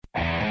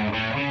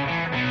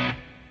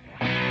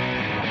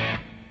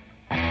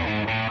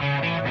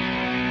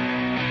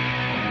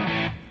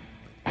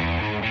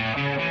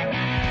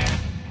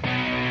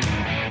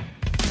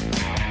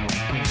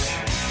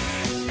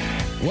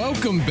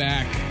Welcome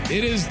back.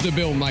 It is the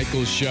Bill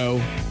Michaels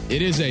Show.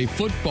 It is a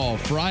football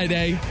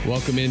Friday.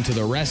 Welcome into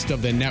the rest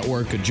of the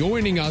network.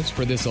 Joining us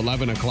for this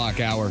 11 o'clock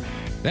hour,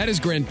 that is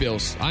Grant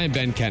Bills. I am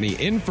Ben Kenny,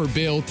 in for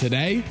Bill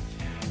today.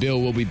 Bill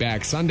will be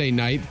back Sunday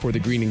night for the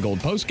Green and Gold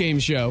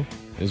postgame show,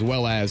 as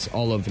well as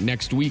all of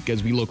next week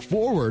as we look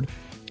forward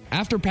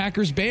after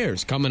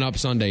Packers-Bears coming up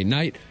Sunday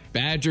night.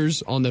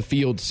 Badgers on the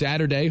field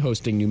Saturday,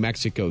 hosting New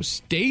Mexico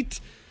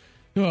State.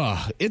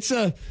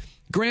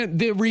 Grant,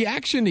 the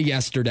reaction to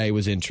yesterday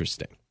was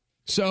interesting.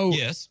 So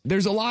yes,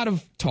 there's a lot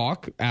of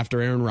talk after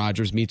Aaron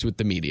Rodgers meets with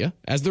the media,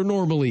 as there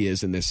normally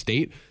is in this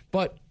state.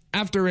 But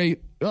after a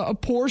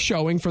poor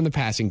showing from the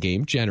passing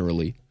game,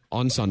 generally,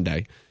 on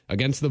Sunday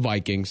against the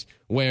Vikings,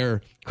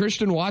 where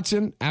Christian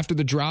Watson, after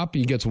the drop,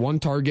 he gets one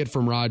target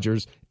from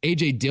Rodgers.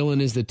 A.J.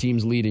 Dillon is the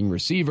team's leading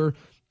receiver.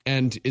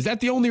 And is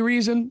that the only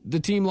reason the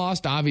team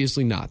lost?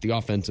 Obviously not. The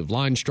offensive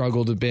line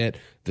struggled a bit.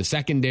 The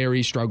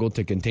secondary struggled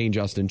to contain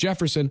Justin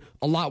Jefferson.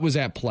 A lot was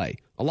at play,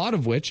 a lot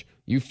of which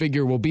you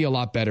figure will be a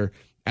lot better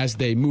as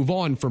they move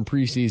on from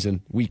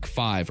preseason week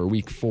 5 or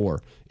week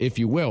 4, if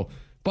you will.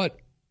 But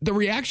the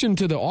reaction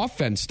to the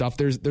offense stuff,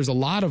 there's a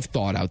lot of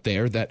thought out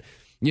there that,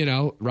 you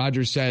know,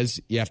 Rodgers says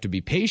you have to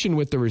be patient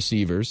with the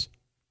receivers,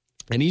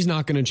 and he's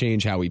not going to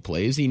change how he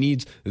plays. He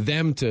needs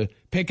them to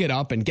pick it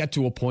up and get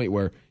to a point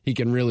where he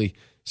can really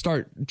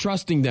start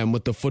trusting them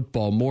with the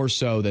football more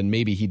so than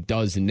maybe he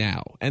does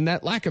now. And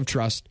that lack of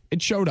trust,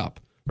 it showed up,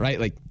 right?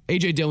 Like,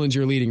 A.J. Dillon's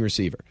your leading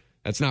receiver.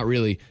 That's not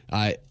really,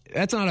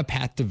 that's not a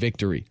path to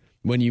victory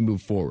when you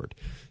move forward.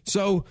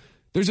 So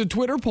there's a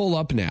Twitter poll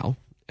up now,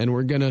 and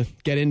we're going to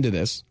get into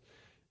this.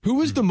 Who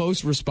was the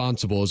most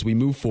responsible as we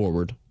move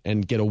forward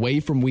and get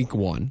away from week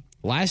 1?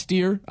 Last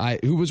year,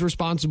 who was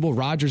responsible?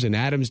 Rodgers and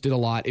Adams did a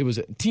lot. It was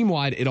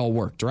team-wide, it all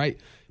worked, right?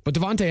 But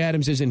Davante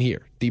Adams isn't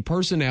here. The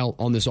personnel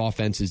on this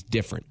offense is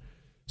different.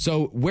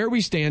 So where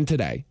we stand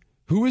today,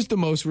 who is the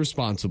most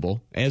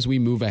responsible as we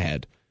move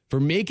ahead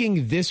for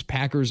making this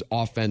Packers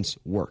offense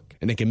work?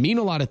 And it can mean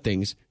a lot of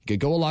things. It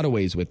could go a lot of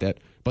ways with it.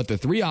 But the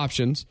three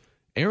options,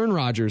 Aaron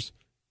Rodgers,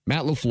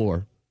 Matt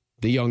LaFleur,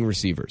 the young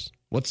receivers.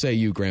 What say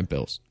you, Grant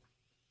Bills?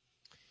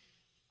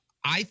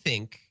 I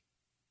think,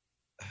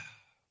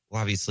 well,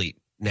 obviously,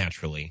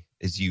 naturally,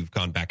 as you've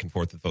gone back and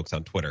forth with folks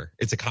on Twitter,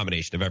 it's a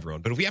combination of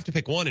everyone. But if we have to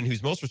pick one and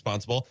who's most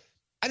responsible,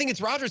 I think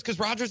it's Rodgers, because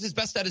Rodgers is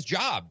best at his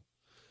job,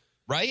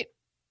 right?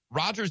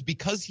 Rodgers,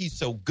 because he's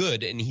so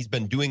good and he's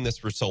been doing this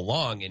for so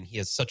long and he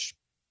has such,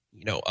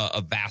 you know,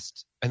 a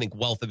vast, I think,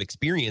 wealth of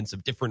experience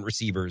of different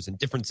receivers and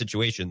different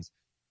situations,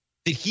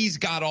 that he's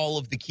got all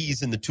of the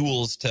keys and the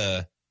tools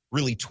to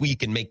really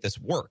tweak and make this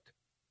work,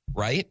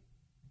 right?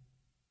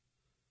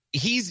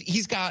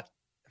 He's got,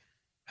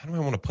 how do I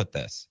want to put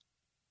this?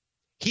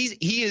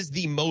 He is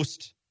the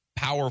most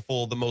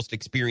powerful, the most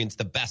experienced,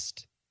 the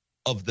best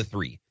of the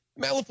three.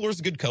 Matt LaFleur's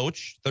a good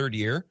coach, third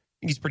year. I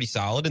think he's pretty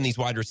solid. And these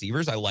wide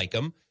receivers, I like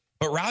him.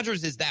 But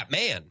Rodgers is that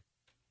man.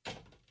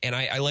 And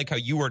I like how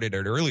you worded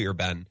it earlier,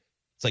 Ben.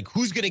 It's like,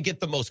 who's going to get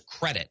the most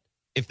credit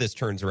if this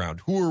turns around?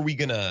 Who are we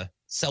going to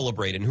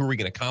celebrate and who are we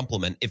going to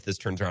compliment if this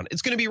turns around?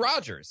 It's going to be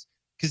Rodgers,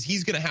 because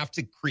he's going to have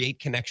to create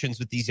connections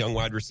with these young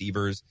wide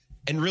receivers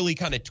and really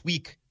kind of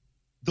tweak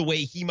the way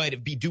he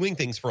might be doing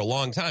things for a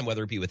long time,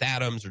 whether it be with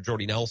Adams or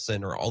Jordy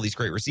Nelson or all these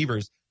great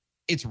receivers.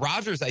 It's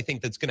Rodgers, I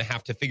think, that's going to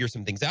have to figure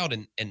some things out,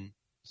 and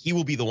he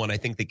will be the one, I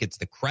think, that gets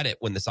the credit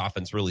when this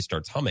offense really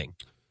starts humming.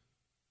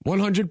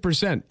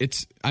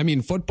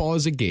 100%. Football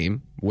is a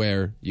game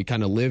where you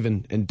kind of live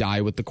and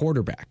die with the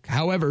quarterback.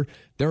 However,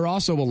 there are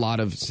also a lot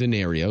of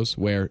scenarios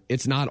where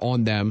it's not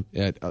on them.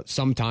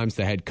 Sometimes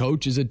the head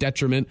coach is a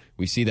detriment.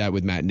 We see that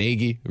with Matt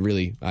Nagy,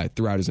 really,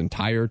 throughout his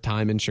entire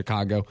time in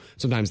Chicago.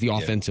 Sometimes the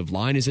offensive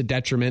line is a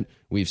detriment.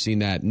 We've seen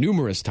that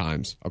numerous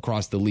times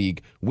across the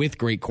league with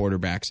great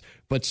quarterbacks.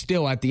 But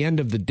still, at the end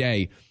of the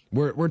day,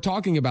 we're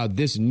talking about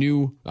this the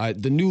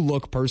new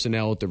look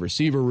personnel at the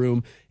receiver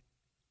room.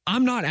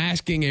 I'm not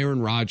asking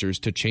Aaron Rodgers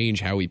to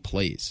change how he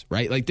plays,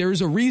 right? Like, there's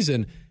a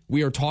reason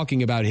we are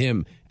talking about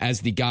him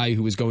as the guy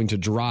who is going to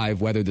drive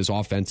whether this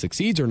offense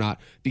succeeds or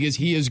not, because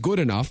he is good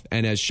enough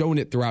and has shown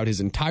it throughout his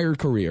entire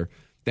career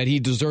that he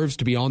deserves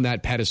to be on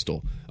that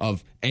pedestal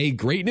of A,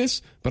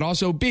 greatness, but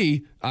also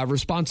B,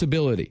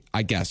 responsibility,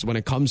 I guess, when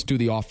it comes to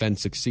the offense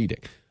succeeding.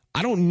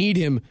 I don't need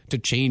him to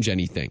change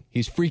anything.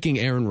 He's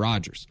freaking Aaron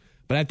Rodgers.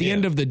 But at the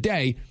end of the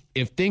day,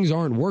 if things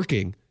aren't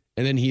working,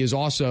 and then he is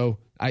also,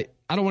 I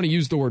don't want to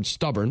use the word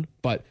stubborn,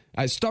 but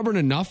stubborn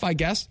enough, I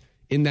guess,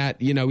 in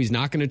that, you know, he's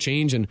not going to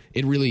change and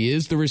it really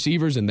is the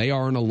receivers and they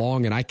aren't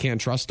along and I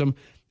can't trust them.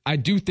 I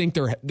do think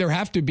there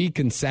have to be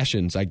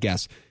concessions, I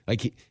guess.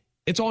 Like,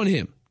 it's on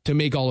him to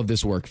make all of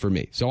this work for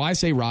me. So I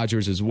say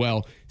Rodgers as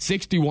well.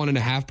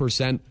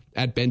 61.5%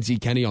 at Ben Z.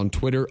 Kenny on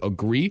Twitter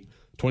agree.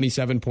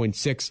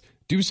 27.6%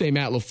 do say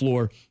Matt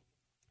LaFleur.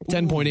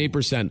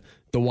 10.8%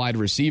 the wide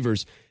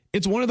receivers.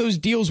 It's one of those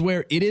deals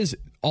where it is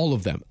all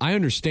of them. I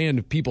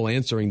understand people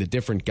answering the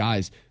different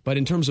guys, but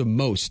in terms of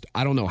most,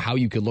 I don't know how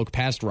you could look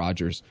past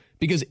Rodgers,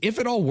 because if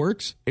it all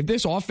works, if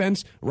this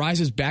offense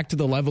rises back to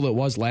the level it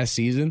was last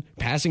season,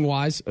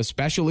 passing-wise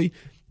especially,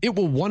 it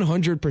will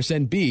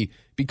 100% be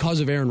because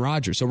of Aaron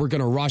Rodgers. So we're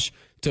going to rush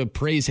to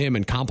praise him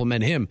and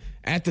compliment him.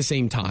 At the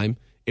same time,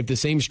 if the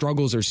same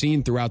struggles are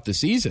seen throughout the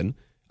season,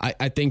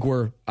 I think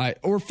or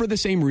for the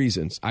same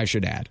reasons, I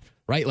should add,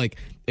 right? Like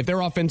if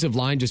their offensive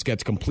line just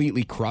gets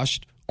completely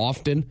crushed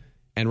often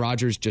and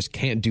Rodgers just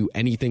can't do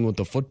anything with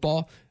the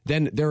football,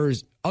 then there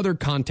is other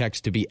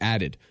context to be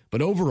added.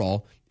 But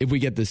overall, if we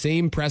get the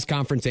same press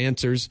conference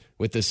answers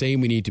with the same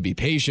we need to be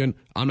patient,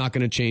 I'm not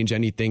going to change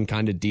anything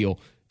kind of deal,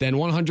 then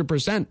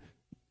 100%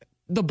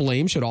 the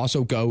blame should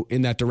also go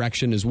in that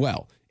direction as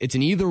well. It's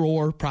an either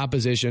or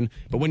proposition,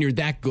 but when you're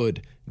that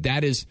good,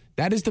 that is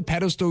the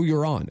pedestal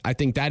you're on. I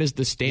think that is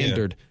the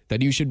standard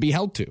that you should be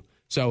held to.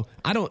 So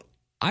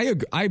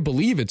I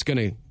believe it's going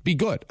to be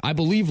good. I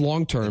believe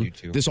long term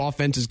this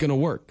offense is going to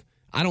work.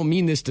 I don't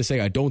mean this to say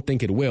I don't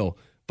think it will,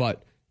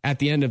 but at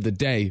the end of the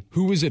day,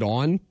 who is it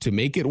on to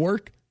make it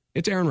work?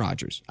 It's Aaron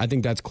Rodgers. I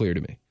think that's clear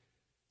to me.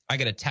 I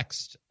get a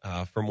text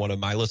from one of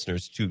my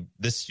listeners to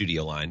this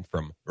studio line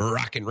from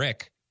Rockin'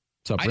 Rick.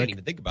 What's up, Rick? I didn't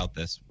even think about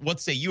this.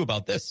 What say you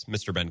about this,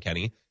 Mr. Ben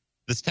Kenny?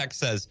 This text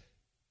says,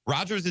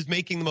 Rodgers is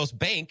making the most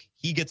bank.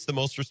 He gets the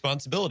most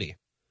responsibility.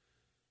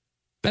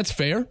 That's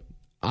fair.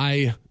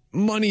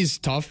 Money's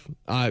tough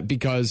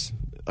because,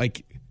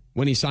 like,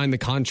 when he signed the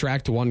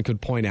contract, one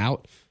could point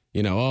out,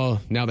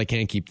 now they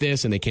can't keep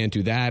this and they can't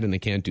do that and they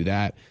can't do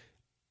that.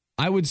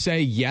 I would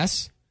say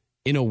yes,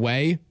 in a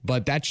way,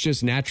 but that's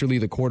just naturally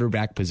the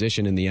quarterback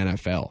position in the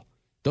NFL.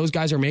 Those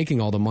guys are making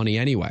all the money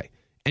anyway.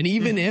 And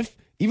even if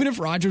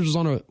Rodgers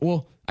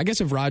was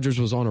if Rodgers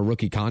was on a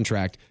rookie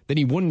contract, then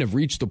he wouldn't have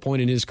reached the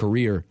point in his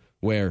career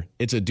where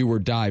it's a do or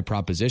die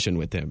proposition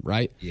with him,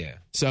 right? Yeah.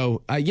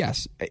 So,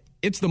 yes,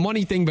 it's the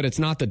money thing, but it's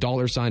not the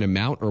dollar sign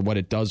amount or what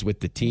it does with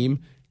the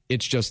team.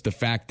 It's just the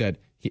fact that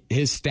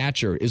his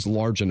stature is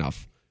large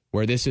enough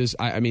where this is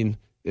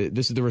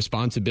the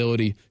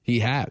responsibility he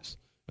has.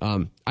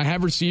 I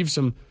have received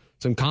some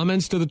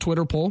comments to the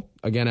Twitter poll,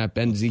 again, at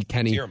Ben Z.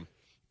 Kenny,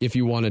 if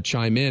you want to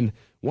chime in.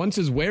 One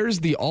says, where's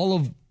the all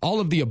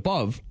of the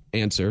above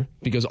answer?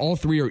 Because all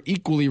three are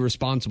equally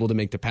responsible to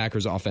make the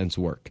Packers offense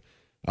work.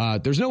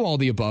 There's no all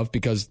the above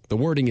because the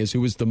wording is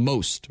who is the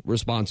most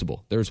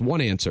responsible. There's one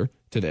answer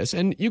to this,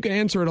 and you can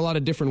answer it a lot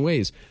of different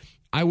ways.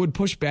 I would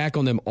push back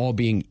on them all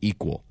being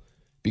equal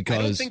because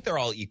I don't think they're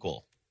all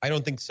equal. I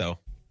don't think so.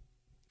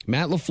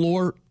 Matt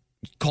LaFleur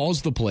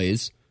calls the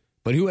plays,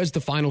 but who has the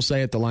final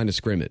say at the line of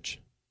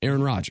scrimmage?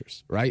 Aaron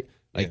Rodgers, right?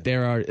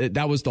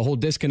 That was the whole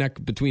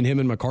disconnect between him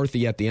and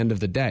McCarthy at the end of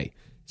the day.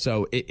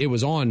 So it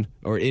is on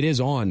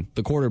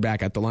the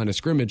quarterback at the line of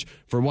scrimmage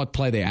for what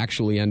play they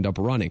actually end up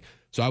running.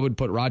 So I would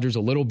put Rodgers a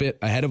little bit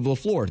ahead of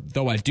LaFleur,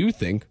 though I do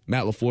think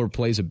Matt LaFleur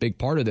plays a big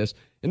part of this.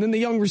 And then the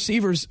young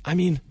receivers,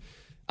 they're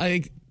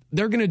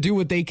going to do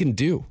what they can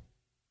do.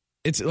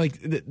 It's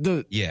like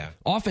the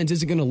offense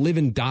isn't going to live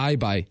and die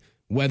by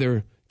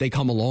whether they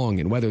come along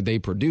and whether they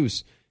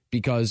produce,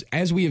 because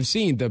as we have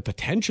seen, the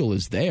potential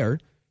is there.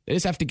 They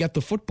just have to get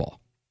the football,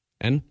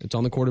 and it's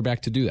on the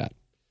quarterback to do that.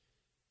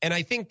 And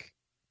I think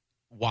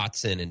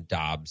Watson and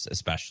Dobbs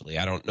especially,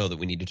 I don't know that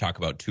we need to talk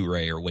about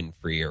Toure or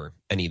Winfrey or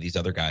any of these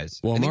other guys.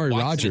 Well, Amari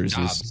Rodgers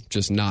is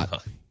just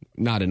not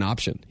an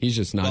option. He's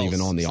just not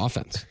even on the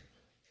offense.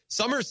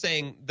 Some are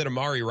saying that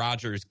Amari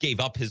Rodgers gave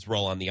up his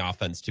role on the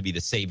offense to be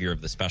the savior of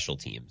the special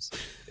teams.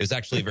 It was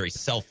actually a very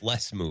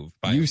selfless move.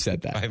 You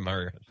said that. By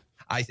Amari.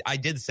 I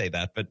did say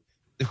that, but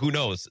who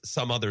knows?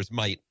 Some others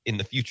might in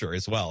the future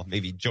as well.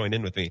 Maybe join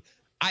in with me.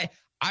 I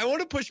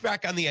want to push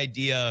back on the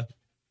idea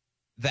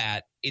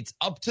that it's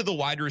up to the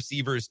wide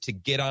receivers to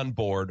get on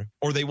board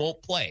or they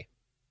won't play.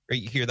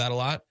 Right? You hear that a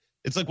lot.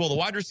 It's like, well, the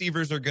wide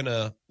receivers are going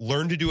to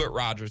learn to do it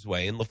Rodgers'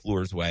 way and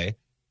LaFleur's way,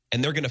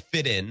 and they're going to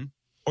fit in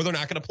or they're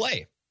not going to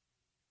play.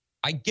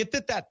 I get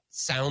that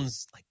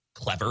sounds like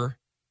clever,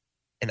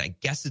 and I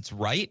guess it's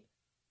right,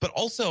 but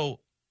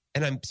also,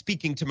 and I'm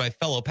speaking to my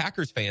fellow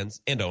Packers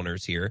fans and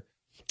owners here,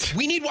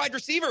 we need wide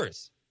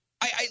receivers.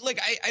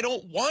 I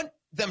don't want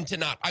them to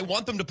not. I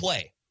want them to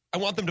play.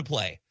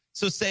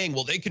 So saying,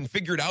 well, they can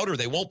figure it out or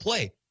they won't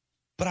play,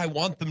 but I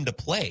want them to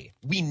play.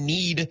 We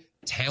need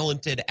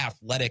talented,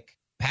 athletic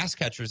pass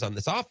catchers on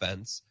this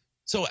offense.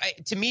 So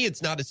to me,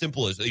 it's not as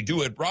simple as they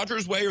do it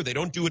Rodgers' way or they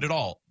don't do it at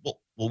all.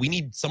 Well, we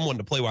need someone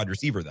to play wide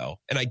receiver, though.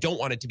 And I don't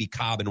want it to be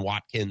Cobb and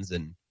Watkins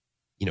and,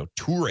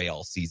 Toure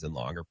all season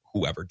long or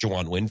whoever,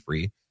 Juwan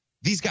Winfrey.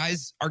 These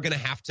guys are going to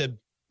have to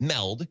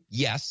meld,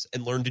 yes,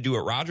 and learn to do it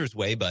Rodgers'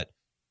 way. But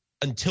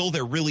until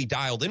they're really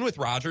dialed in with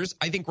Rodgers,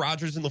 I think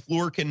Rodgers and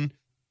LaFleur can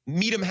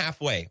meet him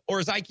halfway. Or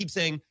as I keep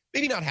saying,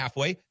 maybe not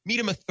halfway, meet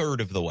him a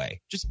third of the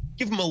way. Just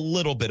give him a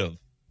little bit of,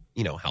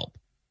 help.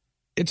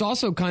 It's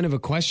also kind of a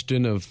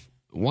question of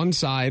one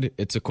side,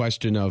 it's a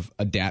question of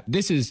adapt.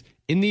 This is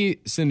in the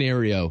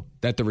scenario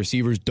that the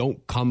receivers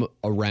don't come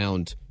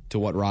around to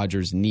what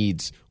Rodgers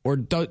needs, or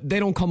they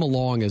don't come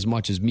along as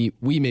much as we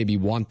maybe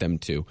want them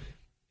to.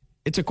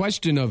 It's a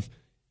question of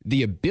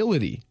the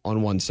ability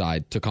on one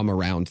side to come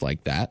around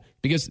like that,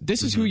 because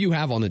this is who you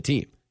have on the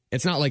team.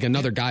 It's not like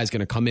another guy's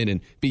going to come in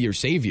and be your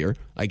savior.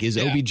 Like, is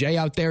OBJ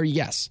out there?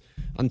 Yes.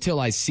 Until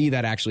I see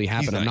that actually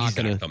happen, I'm not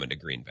going to come into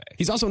Green Bay.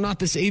 He's also not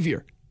the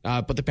savior.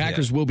 But the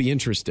Packers will be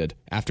interested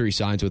after he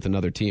signs with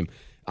another team.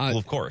 Well,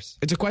 of course.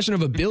 It's a question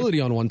of ability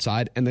on one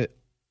side and the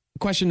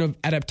question of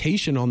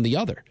adaptation on the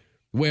other,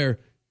 where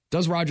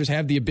does Rodgers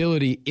have the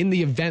ability in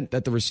the event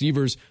that the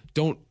receivers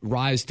don't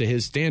rise to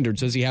his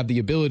standards? Does he have the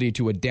ability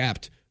to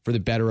adapt for the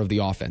better of the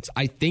offense?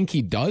 I think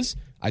he does.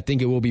 I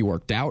think it will be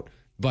worked out,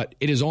 but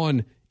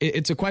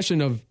it's a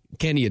question of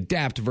can he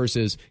adapt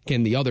versus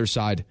can the other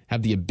side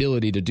have the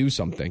ability to do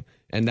something?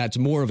 And that's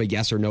more of a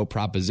yes or no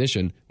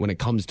proposition when it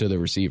comes to the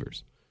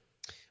receivers.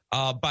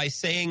 By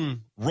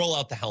saying roll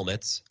out the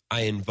helmets,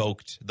 I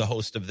invoked the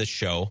host of this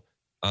show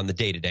on the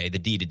day-to-day, the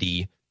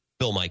D2D,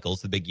 Bill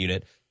Michaels, the big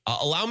unit.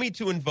 Allow me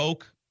to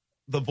invoke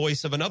the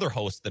voice of another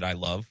host that I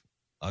love,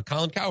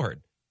 Colin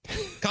Cowherd.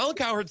 Colin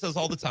Cowherd says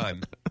all the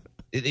time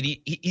that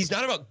he's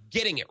not about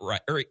getting it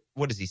right. Or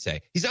what does he say?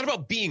 He's not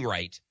about being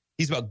right.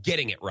 He's about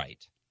getting it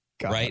right.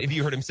 God. Right? Have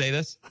you heard him say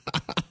this?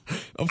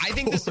 I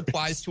think this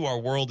applies to our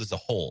world as a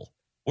whole,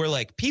 where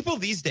like people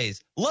these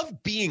days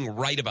love being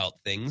right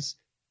about things,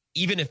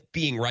 even if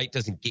being right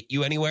doesn't get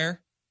you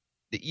anywhere.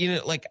 You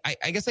know, like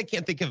I guess I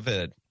can't think of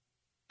an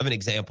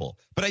example,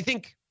 but I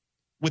think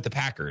with the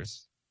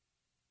Packers,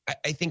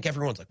 I think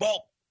everyone's like,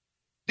 well,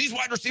 these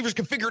wide receivers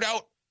can figure it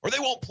out or they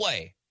won't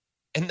play.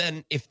 And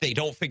then if they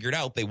don't figure it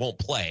out, they won't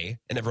play.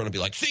 And everyone will be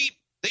like, see,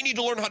 they need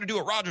to learn how to do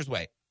it Rodgers'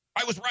 way.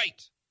 I was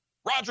right.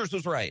 Rodgers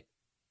was right.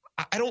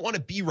 I don't want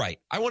to be right.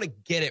 I want to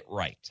get it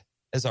right,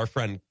 as our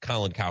friend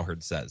Colin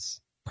Cowherd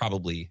says,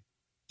 probably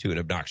to an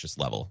obnoxious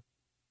level.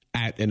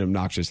 At an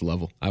obnoxious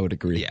level, I would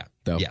agree. Yeah.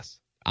 Though. Yes.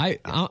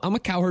 I'm a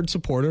Cowherd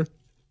supporter.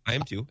 I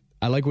am too.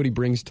 I like what he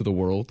brings to the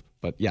world.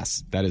 But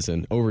yes, that is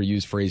an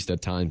overused phrase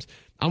at times.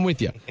 I'm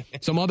with you.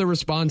 Some other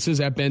responses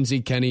at Ben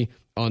Z. Kenny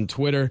on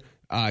Twitter.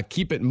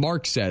 Keep it,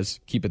 Mark says,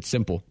 keep it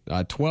simple.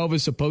 12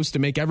 is supposed to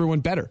make everyone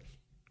better.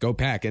 Go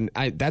Pack. And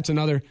that's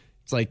another,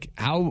 it's like,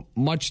 how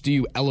much do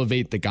you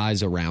elevate the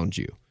guys around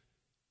you?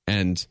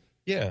 And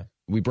yeah,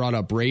 we brought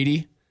up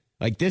Brady.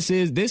 Like this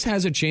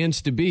has a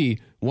chance to be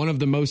one of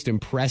the most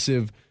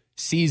impressive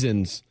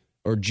seasons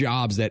or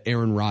jobs that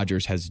Aaron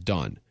Rodgers has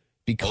done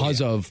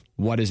because of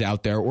what is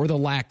out there or the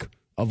lack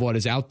of what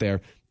is out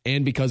there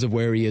and because of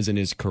where he is in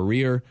his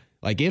career.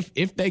 Like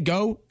if they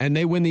go and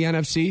they win the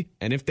NFC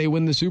and if they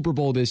win the Super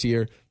Bowl this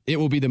year, it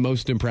will be the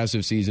most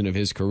impressive season of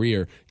his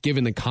career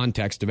given the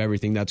context of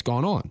everything that's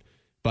gone on.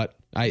 But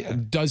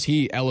does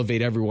he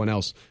elevate everyone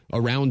else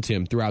around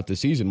him throughout the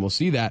season? We'll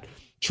see that.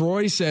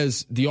 Troy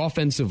says the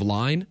offensive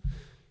line,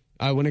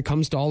 when it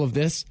comes to all of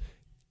this,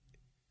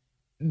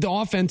 the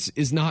offense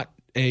is not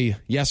a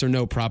yes or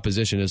no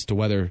proposition as to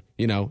whether,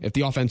 if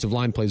the offensive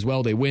line plays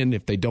well, they win.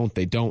 If they don't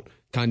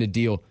kind of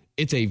deal.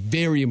 It's a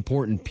very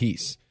important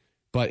piece.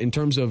 But in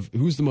terms of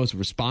who's the most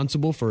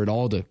responsible for it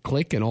all to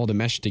click and all to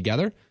mesh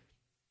together,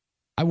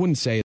 I wouldn't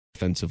say the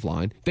offensive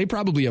line. They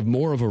probably have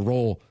more of a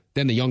role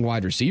than the young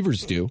wide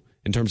receivers do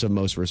in terms of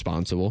most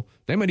responsible.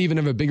 They might even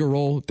have a bigger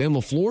role than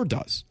LaFleur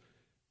does.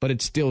 But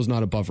it still is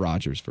not above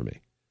Rodgers for me.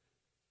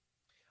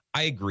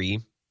 I agree.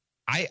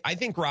 I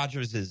think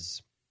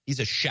Rodgers he's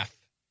a chef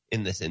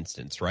in this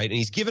instance, right? And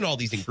he's given all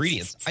these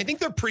ingredients. I think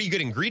they're pretty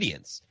good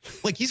ingredients.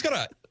 Like he's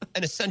got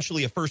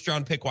essentially a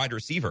first-round pick wide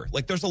receiver.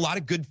 Like there's a lot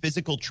of good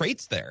physical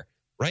traits there,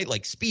 right?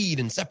 Like speed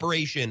and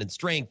separation and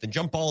strength and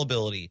jump ball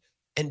ability.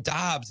 And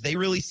Dobbs, they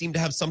really seem to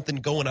have something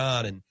going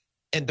on.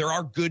 And there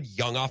are good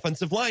young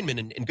offensive linemen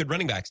and good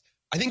running backs.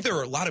 I think there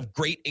are a lot of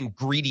great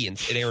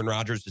ingredients at Aaron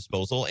Rodgers'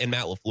 disposal and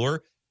Matt LaFleur.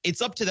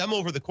 It's up to them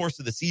over the course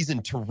of the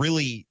season to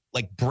really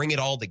bring it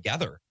all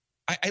together.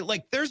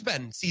 I there's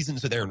been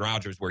seasons with Aaron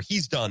Rodgers where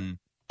he's done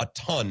a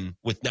ton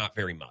with not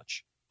very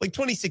much. Like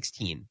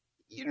 2016,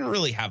 you didn't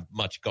really have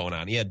much going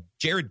on. He had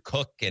Jared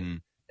Cook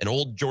and an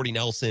old Jordy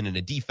Nelson and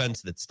a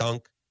defense that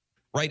stunk,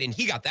 right? And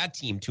he got that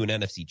team to an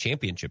NFC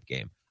championship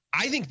game.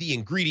 I think the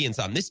ingredients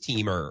on this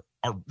team are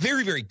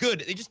very, very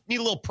good. They just need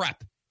a little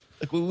prep.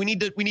 Like we need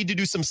to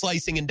do some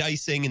slicing and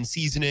dicing and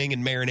seasoning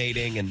and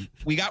marinating, and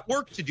we got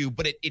work to do,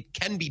 but it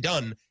can be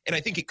done. And I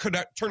think it could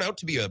turn out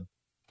to be a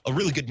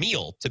really good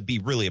meal, to be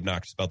really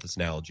obnoxious about this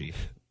analogy.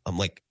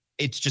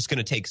 It's just going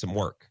to take some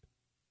work.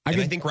 I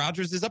think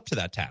Rodgers is up to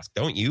that task,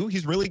 don't you?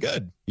 He's really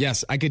good.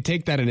 Yes, I could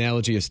take that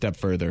analogy a step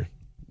further.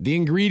 The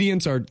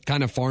ingredients are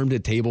kind of farm to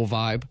table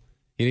vibe.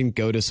 He didn't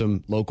go to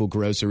some local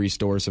grocery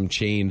store, some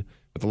chain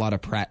with a lot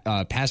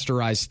of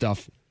pasteurized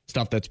stuff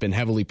that's been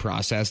heavily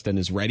processed and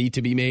is ready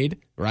to be made,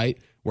 right?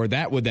 Where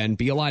that would then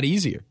be a lot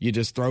easier. You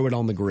just throw it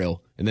on the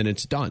grill and then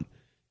it's done,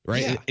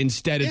 right? Yeah.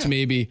 Instead, it's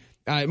maybe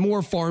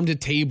more farm to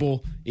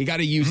table. You got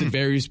to use it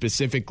very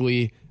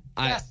specifically.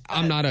 Yes,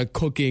 I'm not a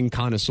cooking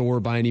connoisseur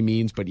by any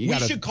means, but we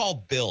should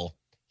call Bill.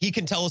 He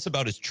can tell us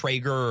about his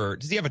Traeger. Or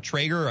does he have a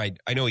Traeger?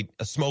 I know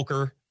a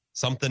smoker,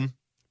 something.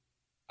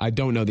 I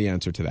don't know the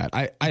answer to that.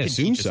 I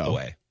assume so.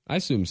 I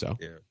assume so.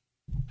 Yeah.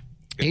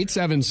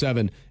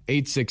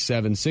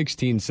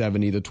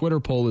 877-867-1670. The Twitter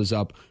poll is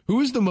up.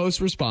 Who is the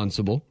most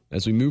responsible,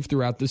 as we move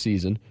throughout the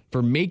season,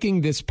 for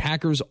making this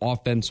Packers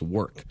offense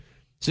work?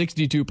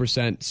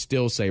 62%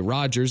 still say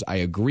Rodgers. I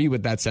agree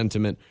with that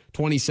sentiment.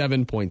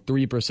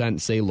 27.3%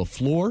 say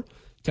LaFleur.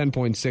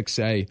 10.6%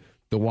 say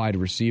the wide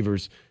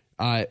receivers.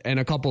 And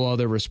a couple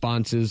other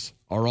responses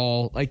are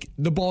all like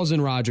the ball's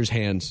in Rodgers'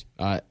 hands.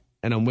 And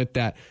I'm with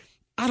that.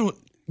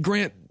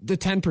 Grant, the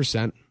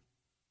 10%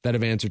 that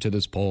have answered to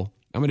this poll,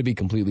 I'm going to be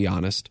completely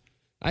honest.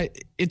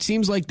 It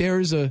seems like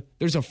there's a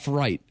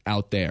fright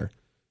out there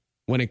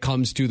when it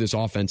comes to this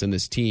offense and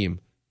this team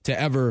to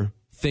ever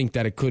think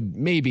that it could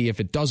maybe, if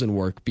it doesn't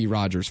work, be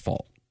Rodgers'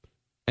 fault.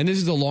 And this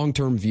is a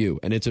long-term view,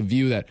 and it's a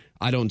view that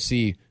I don't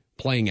see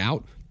playing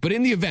out. But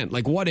in the event,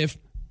 like what if,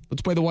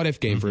 let's play the what if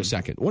game for a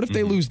second. What if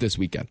they lose this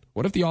weekend?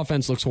 What if the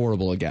offense looks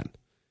horrible again?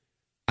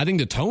 I think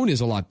the tone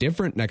is a lot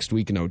different next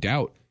week, no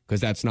doubt,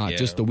 because that's not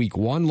just the week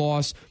 1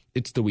 loss.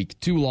 It's the week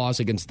 2 loss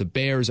against the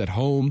Bears at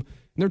home.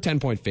 And they're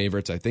 10-point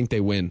favorites. I think they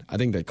win. I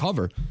think they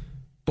cover.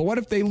 But what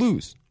if they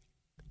lose?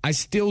 I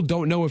still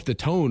don't know if the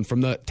tone from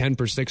the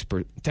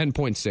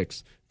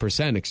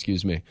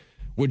 10.6%,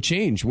 would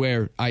change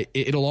where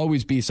it'll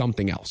always be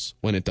something else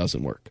when it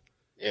doesn't work.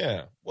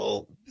 Yeah.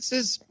 Well, this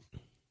is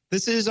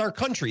our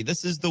country.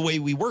 This is the way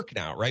we work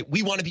now, right?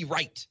 We want to be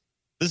right.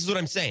 This is what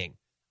I'm saying.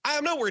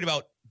 I'm not worried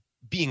about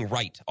being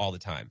right all the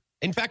time.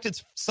 In fact,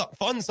 it's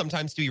fun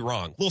sometimes to be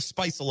wrong. A little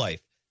spice of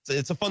life.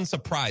 It's a fun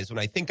surprise when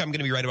I think I'm going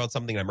to be right about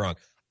something and I'm wrong.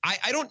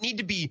 I don't need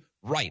to be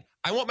right.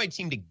 I want my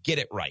team to get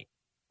it right.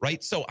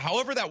 Right? So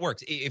however that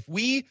works, if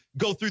we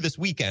go through this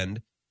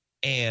weekend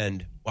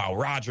and, wow,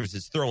 Rodgers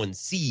is throwing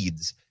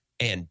seeds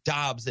and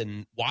Dobbs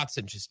and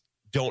Watson just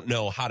don't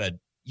know how to,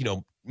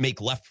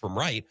 make left from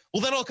right,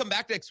 well, then I'll come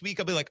back next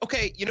week. I'll be like,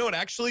 okay, you know what?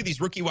 Actually, these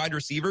rookie wide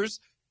receivers,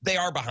 they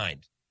are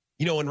behind.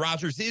 And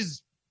Rodgers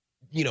is,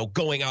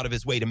 going out of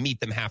his way to meet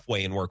them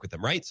halfway and work with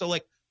them, right? So,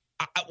 like,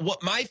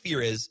 what my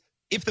fear is,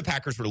 if the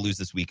Packers were to lose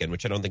this weekend,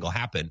 which I don't think will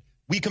happen,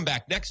 we come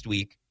back next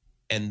week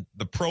and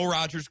the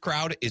pro-Rodgers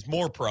crowd is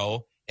more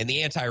pro, and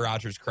the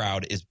anti-Rodgers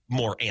crowd is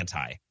more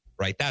anti,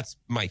 right? That's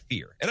my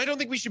fear. And I don't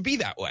think we should be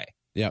that way.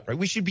 Yeah. Right?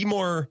 We should be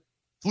more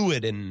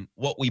fluid in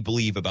what we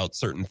believe about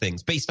certain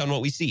things based on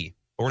what we see.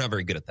 But we're not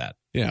very good at that.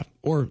 Yeah.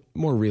 Or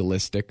more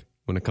realistic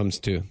when it comes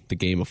to the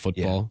game of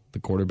football, the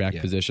quarterback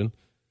position.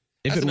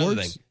 If That's it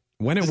works,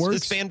 when it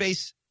works. This fan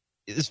base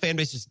just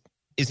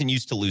isn't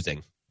used to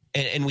losing.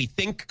 And we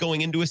think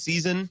going into a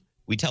season,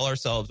 we tell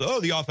ourselves,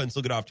 the offense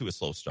will get off to a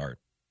slow start.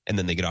 And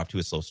then they get off to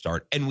a slow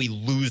start and we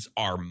lose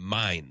our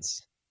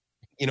minds.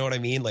 You know what I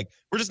mean? Like,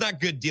 we're just not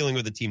good dealing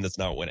with a team that's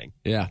not winning.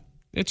 Yeah.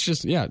 It's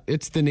just,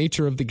 it's the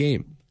nature of the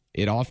game.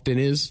 It often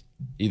is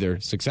either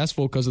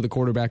successful because of the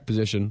quarterback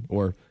position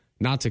or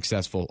not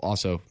successful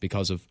also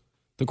because of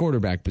the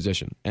quarterback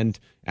position. And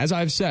as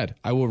I've said,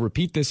 I will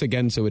repeat this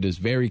again so it is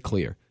very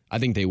clear. I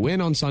think they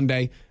win on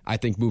Sunday. I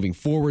think moving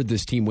forward,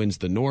 this team wins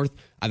the North.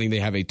 I think they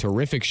have a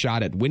terrific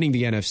shot at winning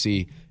the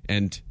NFC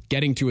and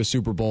getting to a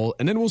Super Bowl.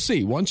 And then we'll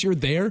see. Once you're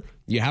there,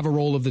 you have a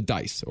roll of the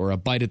dice or a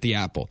bite at the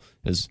apple,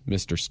 as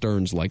Mr.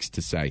 Stearns likes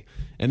to say.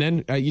 And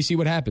then you see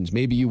what happens.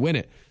 Maybe you win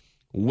it.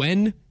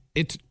 When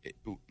it's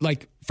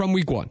like from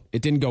week 1,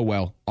 it didn't go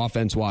well,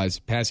 offense-wise,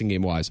 passing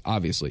game-wise,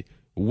 obviously.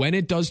 When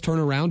it does turn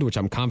around, which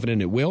I'm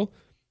confident it will,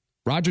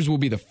 Rodgers will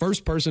be the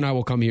first person I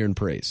will come here and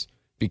praise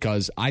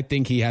because I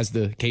think he has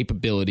the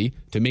capability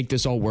to make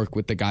this all work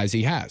with the guys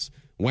he has.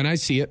 When I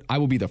see it, I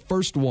will be the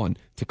first one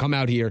to come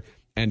out here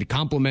and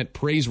compliment,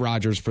 praise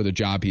Rodgers for the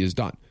job he has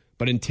done.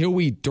 But until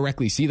we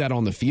directly see that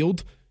on the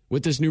field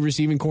with this new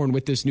receiving core and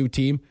with this new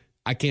team,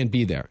 I can't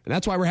be there. And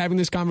that's why we're having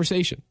this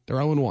conversation. They're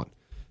 0-1.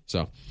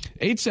 So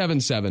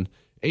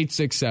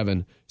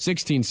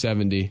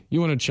 877-867-1670.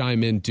 You want to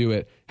chime in, do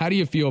it. How do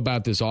you feel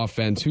about this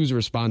offense? Whose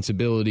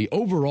responsibility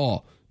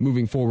overall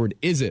moving forward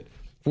is it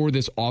for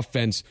this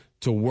offense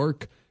to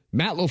work?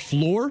 Matt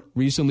LaFleur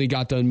recently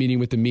got done meeting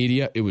with the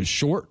media. It was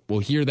short. We'll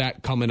hear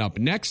that coming up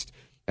next,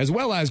 as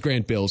well as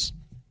Grant Bills.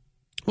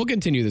 We'll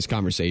continue this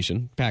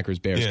conversation.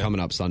 Packers-Bears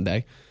coming up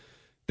Sunday.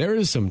 There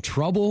is some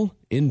trouble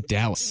in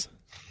Dallas,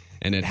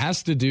 and it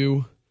has to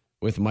do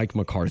with Mike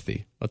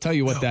McCarthy. I'll tell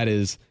you what that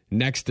is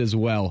next as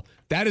well.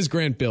 That is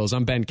Grant Bills.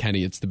 I'm Ben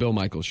Kenny. It's the Bill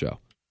Michaels Show.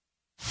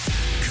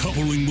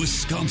 Covering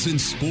Wisconsin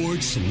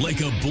sports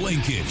like a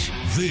blanket.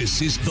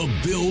 This is the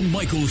Bill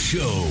Michaels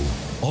Show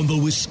on the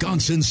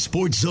Wisconsin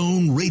Sports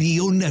Zone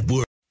Radio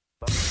Network.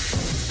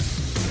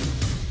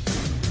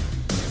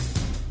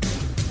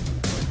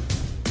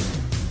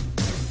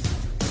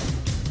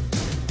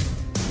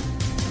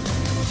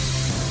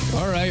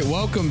 All right,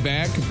 welcome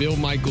back. Bill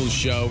Michaels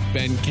Show.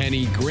 Ben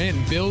Kenny,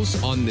 Grant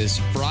Bills on this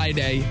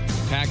Friday.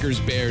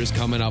 Packers-Bears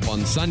coming up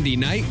on Sunday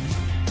night.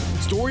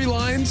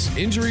 Storylines,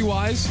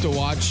 injury-wise, to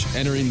watch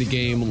entering the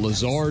game.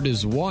 Lazard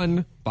is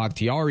one.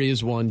 Bakhtiari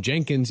is one.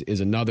 Jenkins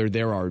is another.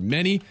 There are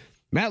many.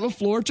 Matt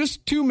LaFleur,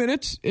 just 2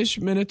 minutes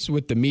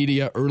with the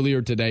media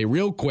earlier today.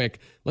 Real quick,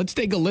 let's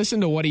take a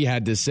listen to what he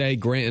had to say.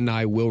 Grant and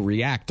I will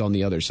react on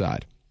the other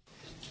side.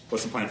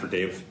 What's the plan for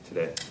Dave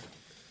today?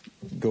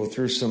 go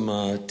through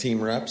some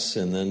team reps,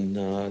 and then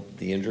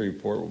the injury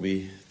report will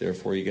be there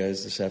for you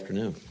guys this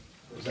afternoon.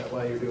 Is that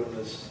why you're doing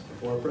this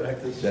before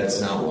practice?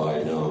 That's not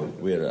why, no.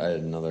 I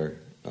had another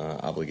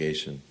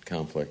obligation,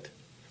 conflict.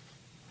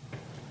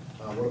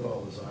 What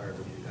about Lazard?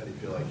 How do you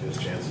feel like his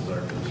chances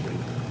are for this week?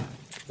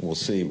 We'll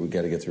see. We've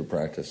got to get through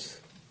practice.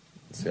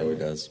 See how he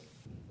does.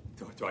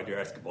 Do I dare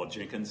ask about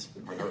Jenkins?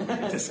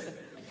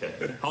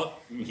 Okay.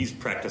 He's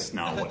practiced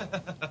now,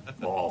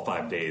 all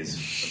 5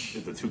 days,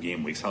 the 2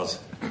 game weeks. How's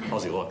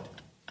he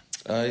looked?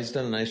 He's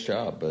done a nice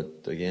job, but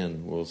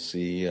again, we'll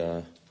see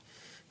how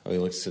he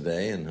looks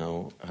today and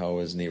how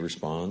his knee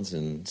responds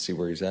and see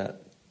where he's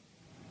at.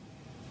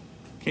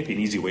 Can't be an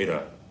easy way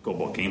to go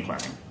about game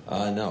planning.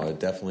 No, it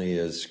definitely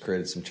has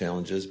created some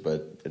challenges,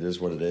 but it is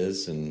what it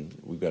is, and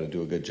we've got to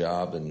do a good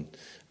job, and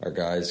our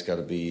guys got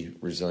to be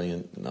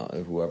resilient,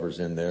 whoever's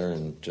in there,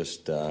 and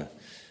just,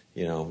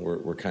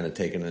 we're kind of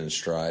taking it in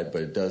stride,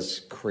 but it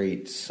does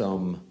create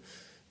some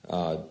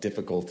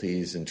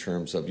difficulties in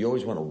terms of you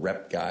always want to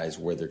rep guys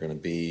where they're going to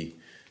be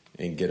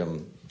and get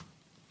them,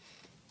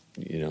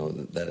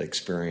 that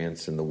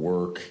experience and the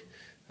work,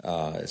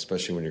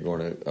 especially when you're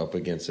going up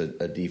against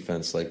a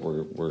defense like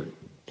we're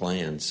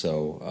playing.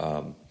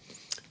 So,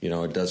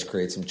 it does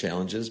create some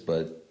challenges,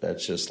 but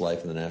that's just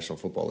life in the National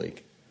Football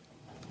League.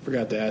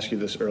 Forgot to ask you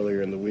this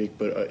earlier in the week,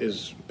 but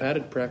is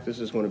padded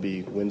practices going to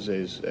be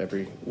Wednesdays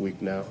every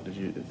week now?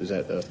 Is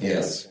that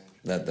yes,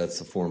 that's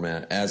the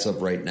format. As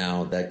of right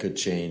now, that could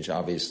change.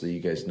 Obviously,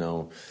 you guys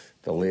know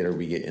the later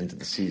we get into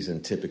the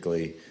season,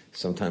 typically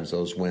sometimes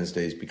those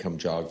Wednesdays become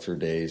jog-through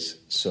days.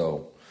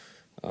 So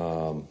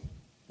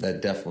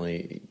that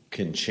definitely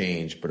can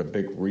change. But a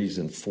big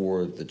reason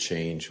for the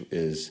change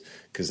is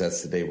because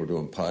that's the day we're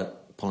doing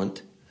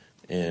punt,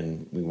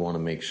 and we want to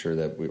make sure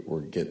that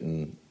we're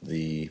getting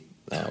the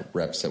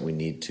reps that we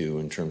need to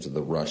in terms of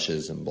the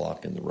rushes and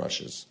blocking the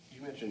rushes.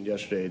 You mentioned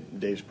yesterday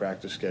Dave's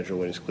practice schedule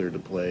when he's cleared to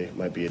play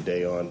might be a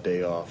day on,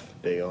 day off,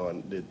 day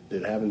on.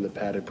 Did having the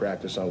padded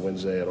practice on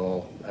Wednesday at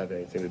all have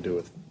anything to do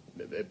with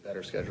a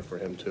better schedule for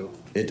him too?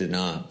 It did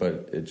not,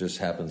 but it just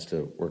happens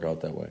to work out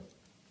that way.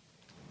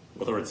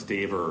 Whether it's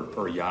Dave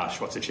or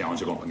Yash, what's the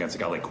challenge of going up against a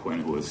guy like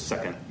Quinn, who was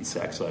second in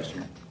sacks last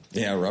year?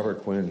 Yeah,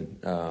 Robert Quinn.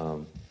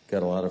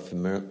 Got a lot of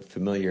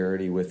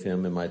familiarity with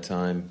him in my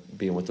time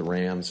being with the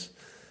Rams.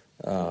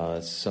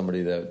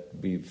 Somebody that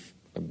we've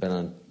been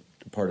on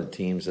part of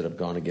teams that have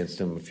gone against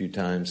him a few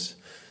times.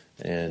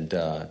 And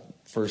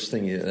first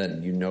thing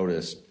that you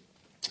notice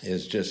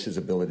is just his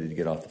ability to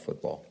get off the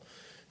football.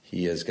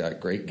 He has got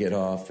great get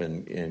off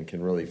and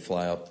can really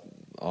fly up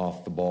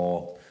off the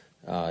ball.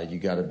 You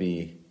got to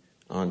be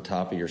on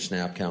top of your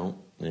snap count,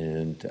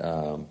 and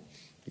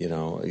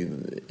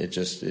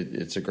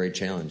it's a great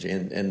challenge.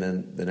 And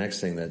then the next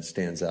thing that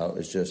stands out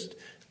is just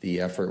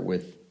the effort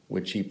with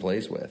which he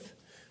plays with.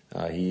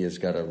 He has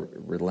got a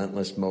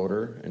relentless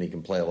motor, and he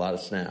can play a lot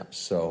of snaps.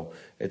 So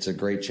it's a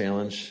great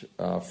challenge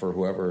for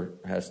whoever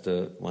has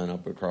to line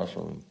up across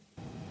from him.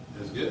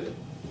 That's good.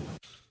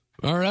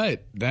 All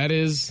right. That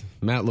is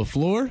Matt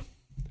LaFleur.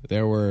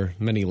 There were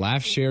many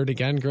laughs shared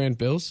again, Grant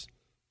Bills.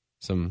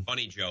 Some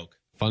funny joke.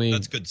 Funny.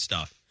 That's good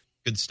stuff.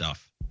 Good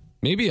stuff.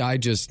 Maybe I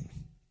just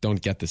don't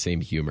get the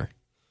same humor.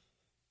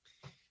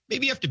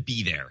 Maybe you have to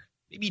be there.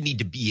 Maybe you need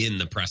to be in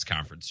the press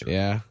conference room.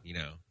 Yeah.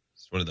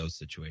 One of those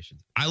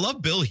situations. I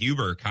love Bill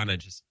Huber kind of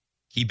just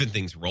keeping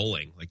things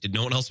rolling. Like, did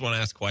no one else want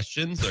to ask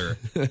questions? Or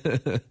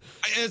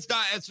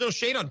it's no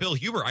shade on Bill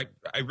Huber.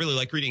 I really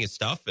like reading his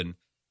stuff, and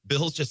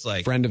Bill's just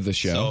like friend of the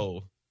show.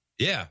 So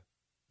yeah,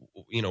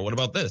 what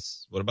about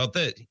this? What about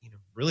that?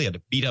 Really had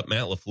to beat up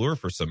Matt LaFleur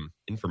for some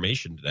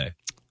information today.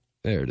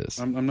 There it is.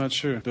 I'm not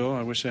sure, Bill.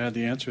 I wish I had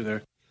the answer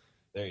there.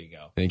 There you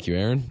go. Thank you,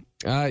 Aaron.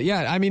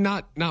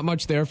 Not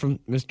much there from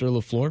Mr.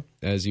 LaFleur,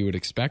 as you would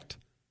expect.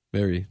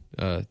 Very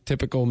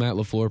typical Matt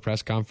LaFleur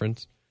press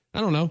conference.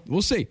 I don't know.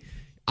 We'll see.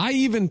 I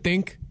even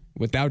think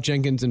without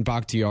Jenkins and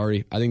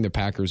Bakhtiari, I think the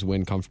Packers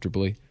win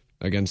comfortably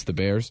against the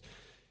Bears.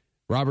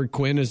 Robert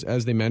Quinn,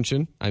 as they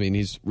mentioned,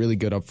 he's really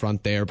good up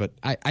front there, but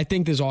I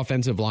think this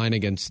offensive line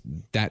against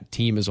that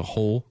team as a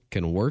whole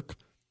can work.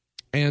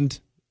 And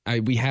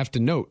we have to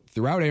note,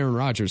 throughout Aaron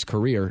Rodgers'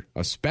 career,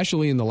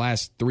 especially in the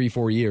last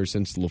 3-4 years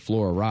since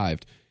LaFleur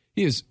arrived,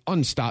 he is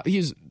unstoppable. He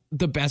is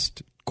the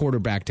best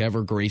quarterback to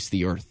ever grace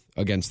the earth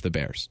against the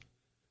Bears.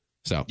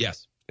 So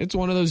yes, it's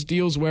one of those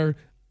deals where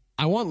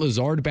I want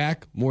Lazard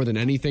back more than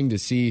anything to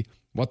see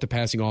what the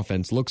passing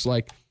offense looks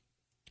like,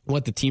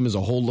 what the team as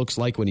a whole looks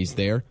like when he's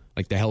there,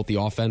 like the healthy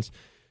offense.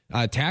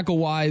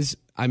 Tackle-wise,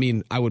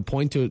 I would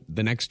point to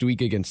the next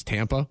week against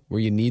Tampa where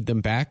you need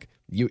them back.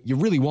 You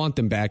really want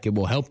them back. It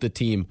will help the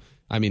team.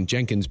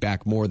 Jenkins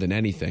back more than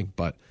anything,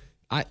 but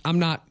I'm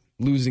not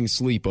losing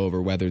sleep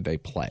over whether they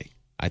play,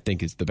 I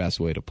think is the best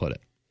way to put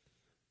it.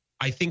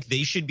 I think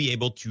they should be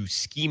able to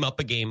scheme up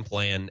a game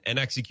plan and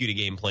execute a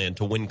game plan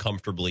to win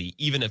comfortably,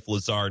 even if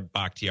Lazard,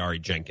 Bakhtiari,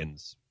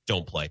 Jenkins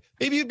don't play.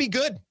 Maybe it'd be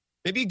good.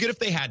 Maybe it'd be good if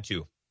they had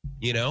to.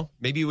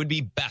 Maybe it would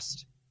be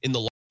best in the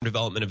long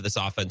development of this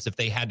offense if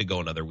they had to go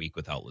another week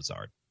without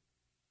Lazard.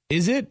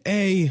 Is it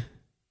a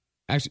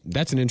Actually,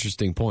 that's an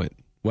interesting point.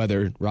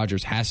 Whether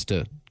Rodgers has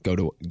to go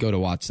to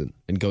Watson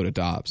and go to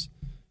Dobbs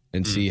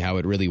and see how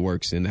it really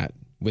works in that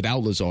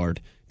without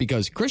Lazard,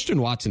 because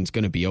Christian Watson's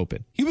going to be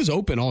open. He was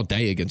open all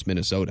day against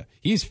Minnesota.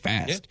 He's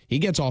fast. Yeah. He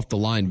gets off the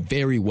line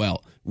very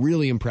well.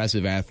 Really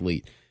impressive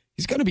athlete.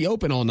 He's going to be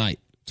open all night.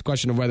 It's a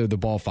question of whether the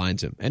ball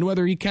finds him and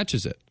whether he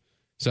catches it.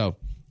 So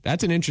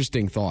that's an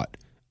interesting thought.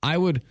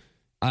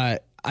 I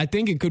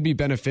think it could be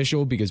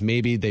beneficial because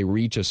maybe they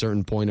reach a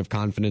certain point of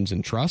confidence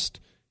and trust.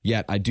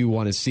 Yet I do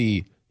want to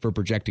see, for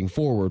projecting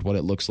forward, what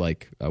it looks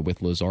like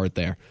with Lazard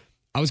there.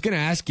 I was going to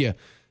ask you,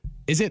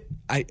 is it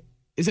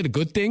a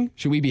good thing?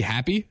 Should we be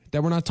happy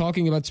that we're not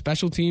talking about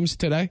special teams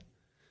today?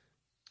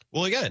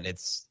 Well, again,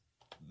 it's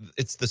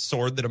the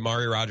sword that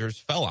Amari Rodgers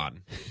fell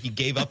on. He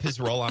gave up his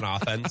role on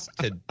offense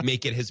to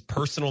make it his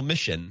personal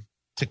mission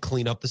to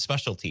clean up the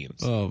special teams.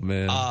 Oh,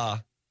 man.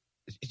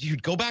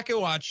 You'd go back and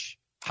watch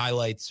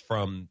highlights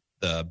from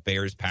the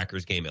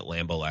Bears-Packers game at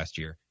Lambeau last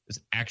year. It was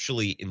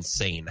actually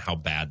insane how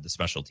bad the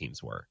special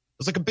teams were. It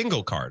was like a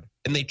bingo card,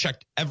 and they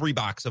checked every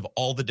box of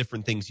all the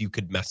different things you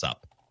could mess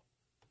up.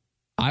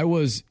 I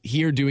was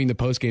here doing the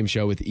postgame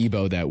show with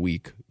Ebo that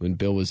week when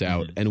Bill was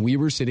out, and we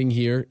were sitting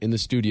here in the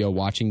studio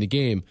watching the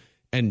game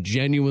and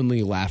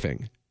genuinely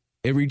laughing.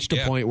 It reached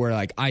a point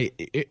where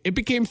it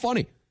became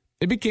funny.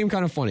 It became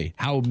kind of funny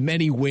how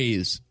many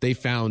ways they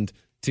found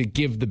to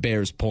give the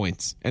Bears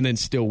points and then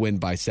still win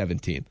by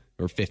 17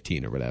 or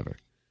 15 or whatever.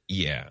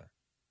 Yeah.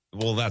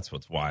 Well, that's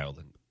what's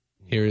wild.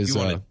 Here is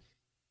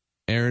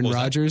Aaron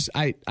Rodgers.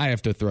 I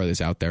have to throw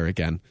this out there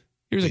again.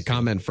 Here's a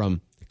comment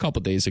from a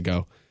couple days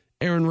ago.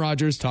 Aaron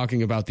Rodgers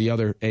talking about the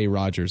other A.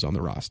 Rodgers on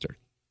the roster.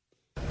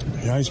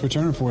 Yeah, he's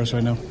returning for us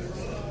right now.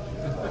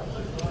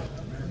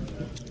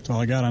 That's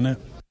all I got on it.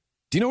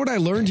 Do you know what I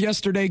learned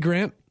yesterday,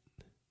 Grant?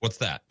 What's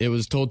that? It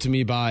was told to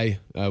me by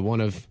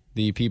one of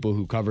the people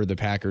who covered the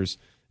Packers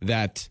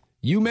that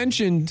you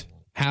mentioned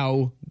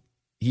how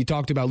he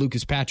talked about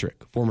Lucas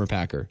Patrick, former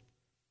Packer,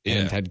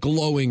 and had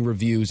glowing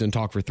reviews and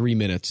talked for 3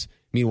 minutes.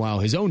 Meanwhile,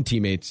 his own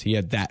teammates, he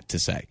had that to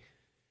say.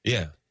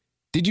 Yeah.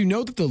 Did you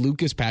know that the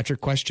Lucas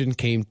Patrick question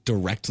came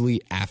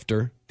directly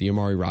after the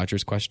Amari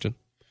Rodgers question?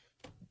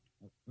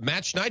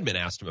 Matt Schneidman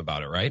asked him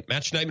about it, right?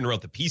 Matt Schneidman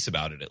wrote the piece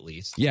about it, at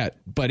least. Yeah,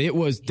 but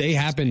they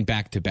happened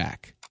back to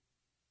back.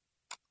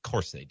 Of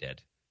course they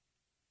did.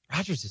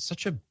 Rodgers is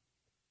such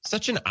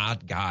an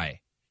odd guy.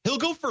 He'll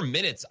go for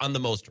minutes on the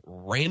most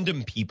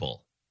random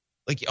people.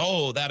 Like,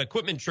 that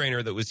equipment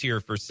trainer that was here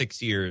for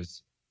 6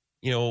 years,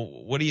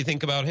 what do you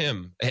think about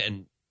him?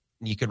 And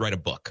you could write a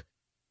book,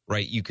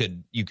 right? You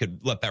could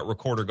let that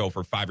recorder go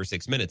for 5 or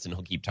 6 minutes and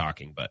he'll keep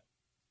talking. But,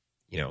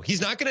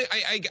 he's not going to,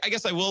 I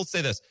guess I will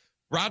say this.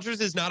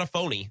 Rodgers is not a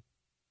phony.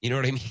 You know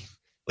what I mean?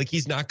 Like,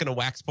 he's not going to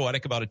wax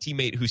poetic about a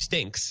teammate who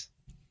stinks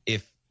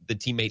if the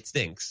teammate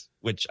stinks,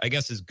 which I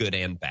guess is good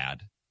and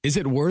bad. Is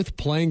it worth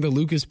playing the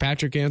Lucas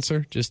Patrick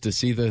answer just to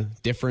see the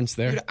difference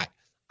there? Dude,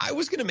 I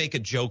was going to make a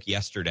joke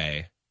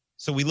yesterday.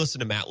 So we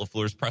listened to Matt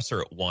LaFleur's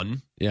presser at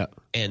 1. Yeah.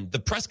 And the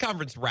press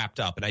conference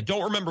wrapped up. And I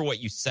don't remember what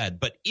you said.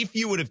 But if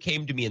you would have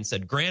came to me and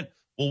said, Grant,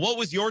 well, what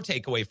was your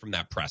takeaway from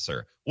that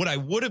presser? What I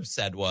would have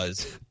said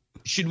was,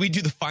 should we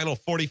do the final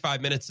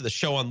 45 minutes of the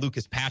show on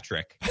Lucas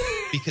Patrick?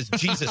 Because,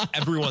 Jesus,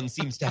 everyone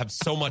seems to have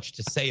so much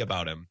to say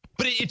about him.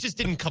 But it just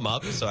didn't come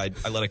up, so I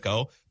let it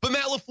go. But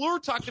Matt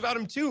LaFleur talked about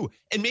him, too.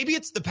 And maybe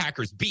it's the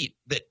Packers beat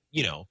that,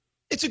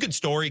 it's a good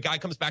story. Guy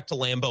comes back to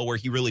Lambeau where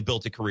he really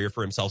built a career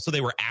for himself. So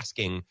they were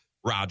asking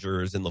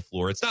Rodgers and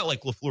LaFleur. It's not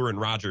like LaFleur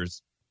and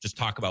Rodgers just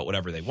talk about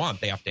whatever they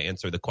want. They have to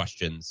answer the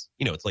questions.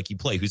 It's like you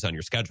play who's on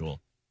your schedule.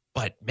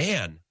 But,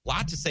 man, a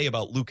lot to say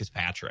about Lucas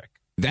Patrick.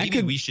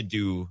 Maybe we should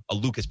do a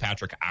Lucas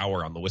Patrick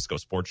hour on the Wisco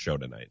Sports Show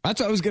tonight.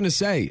 That's what I was going to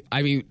say.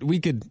 I mean, we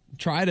could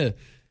try to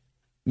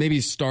maybe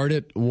start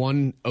at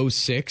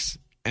 1:06,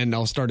 and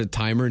I'll start a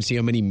timer and see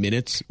how many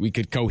minutes we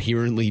could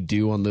coherently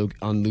do on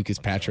Lucas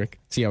Patrick.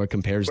 See how it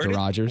compares to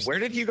Rodgers. Where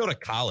did he go to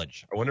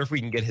college? I wonder if we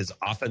can get his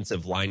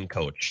offensive line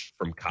coach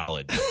from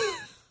college.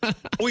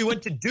 He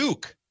went to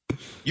Duke.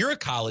 You're a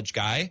college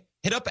guy.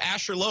 Hit up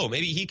Asher Lowe.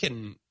 Maybe he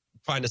can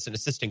find us an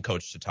assistant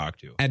coach to talk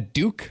to. At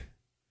Duke?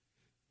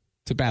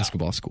 It's a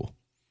basketball school.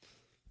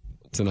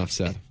 It's enough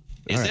said.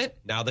 Is it?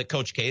 Now that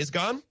Coach K is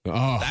gone?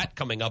 Oh. That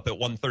coming up at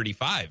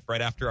 1:35,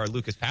 right after our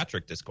Lucas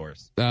Patrick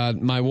discourse.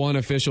 My one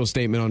official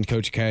statement on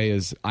Coach K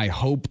is I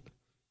hope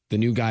the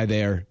new guy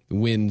there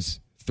wins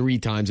 3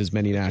 times as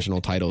many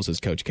national titles as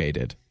Coach K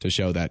did to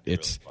show that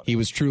he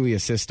was truly a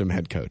system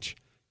head coach.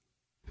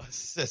 A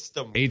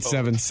system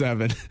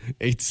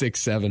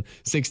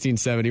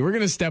 877-867-1670. We're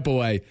going to step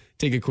away,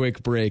 take a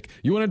quick break.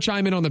 You want to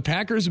chime in on the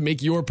Packers,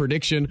 make your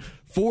prediction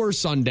for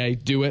Sunday,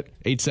 do it.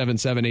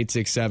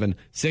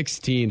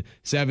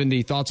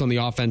 877-867-1670. Thoughts on the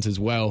offense as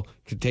well.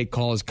 Could take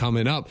calls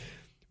coming up.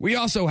 We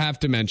also have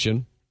to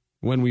mention,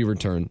 when we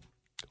return,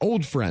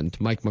 old friend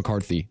Mike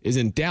McCarthy is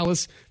in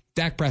Dallas.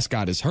 Dak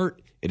Prescott is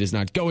hurt. It is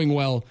not going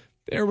well.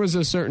 There was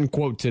a certain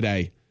quote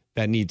today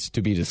that needs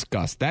to be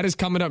discussed. That is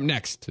coming up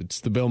next.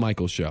 It's the Bill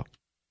Michaels Show.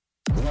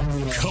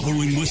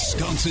 Covering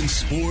Wisconsin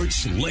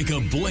sports like a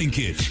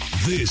blanket.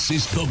 This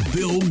is the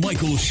Bill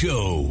Michaels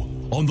Show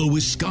on the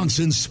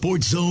Wisconsin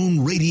Sports Zone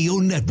Radio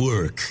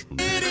Network.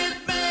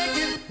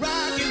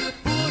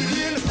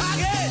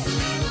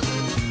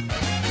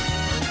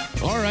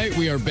 All right,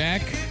 we are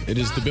back. It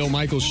is the Bill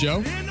Michaels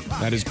Show.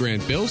 That is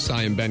Grant Bills.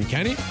 I am Ben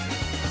Kenny.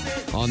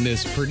 On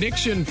this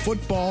Prediction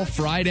Football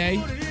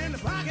Friday.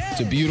 It's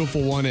a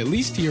beautiful one, at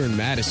least here in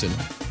Madison.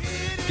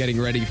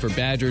 Getting ready for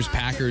Badgers,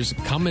 Packers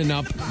coming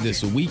up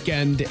this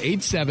weekend.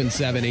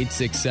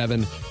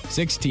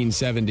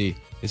 877-867-1670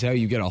 is how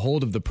you get a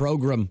hold of the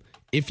program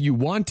if you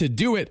want to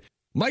do it.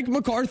 Mike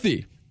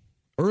McCarthy,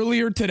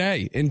 earlier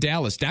today in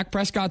Dallas. Dak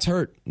Prescott's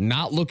hurt,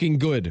 not looking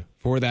good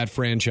for that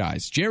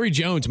franchise. Jerry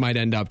Jones might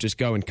end up just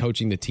going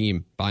coaching the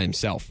team by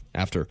himself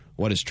after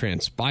what has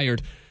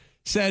transpired.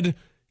 Said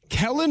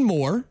Kellen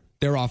Moore,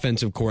 their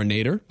offensive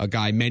coordinator, a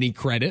guy many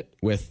credit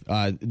with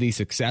the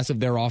success of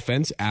their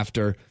offense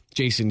after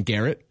Jason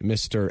Garrett,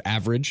 Mr.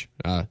 Average,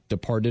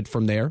 departed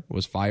from there,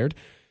 was fired.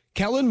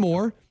 Kellen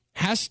Moore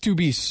has to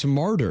be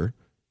smarter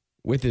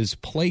with his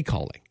play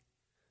calling.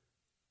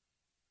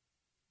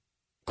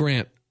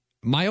 Grant,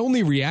 my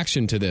only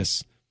reaction to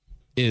this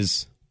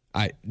is,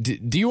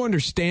 do you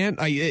understand?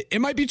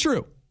 It might be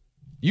true.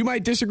 You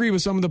might disagree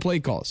with some of the play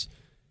calls.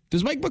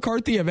 Does Mike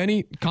McCarthy have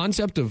any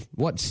concept of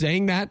what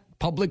saying that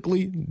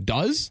publicly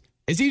does?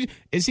 Does he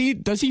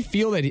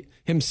feel that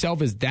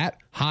himself is that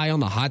high on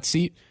the hot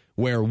seat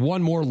where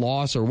one more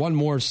loss or one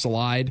more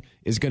slide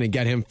is going to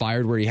get him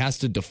fired, where he has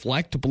to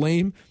deflect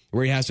blame,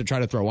 where he has to try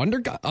to throw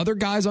other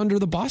guys under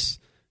the bus?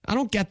 I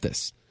don't get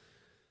this.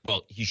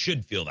 Well, he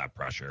should feel that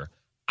pressure.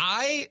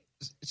 I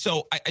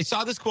saw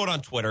this quote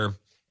on Twitter,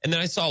 and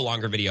then I saw a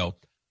longer video.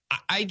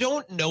 I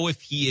don't know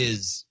if he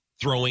is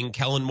throwing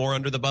Kellen Moore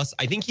under the bus.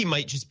 I think he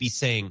might just be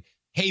saying,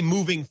 hey,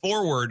 moving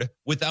forward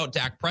without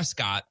Dak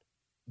Prescott,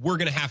 we're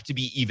going to have to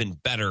be even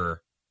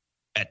better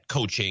at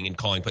coaching and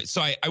calling plays.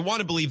 So I want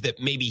to believe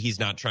that maybe he's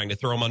not trying to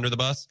throw him under the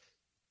bus,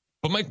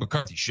 but Mike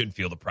McCarthy should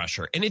feel the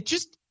pressure. And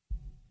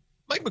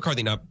Mike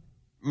McCarthy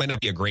might not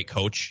be a great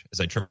coach, as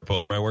I trip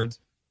over my words,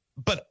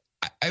 but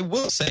I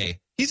will say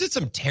he's had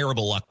some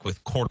terrible luck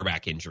with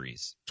quarterback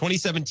injuries.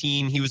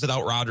 2017, he was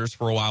without Rodgers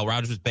for a while.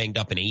 Rodgers was banged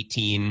up in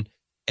 18.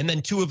 And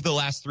then 2 of the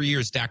last 3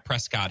 years, Dak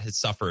Prescott has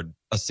suffered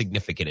a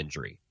significant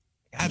injury.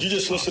 Did you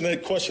just listen to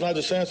that question I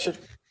just answered?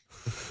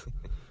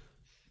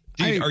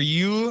 Dude, are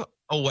you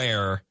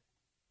aware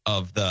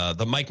of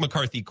the Mike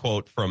McCarthy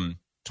quote from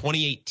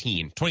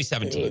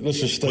 2017? Let's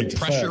just state the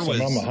facts.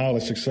 I'm a highly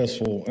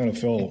successful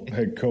NFL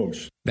head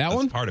coach. That's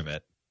one? Part of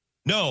it.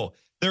 No,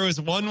 there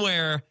was one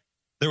where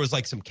there was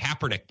like some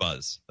Kaepernick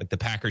buzz, like the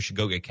Packers should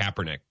go get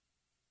Kaepernick.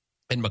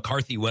 And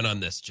McCarthy went on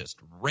this just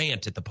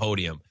rant at the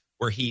podium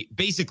where he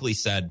basically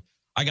said,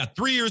 I got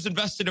 3 years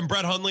invested in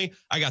Brett Hundley.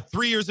 I got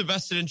 3 years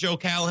invested in Joe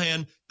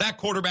Callahan. That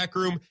quarterback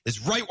room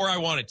is right where I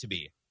want it to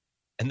be.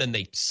 And then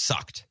they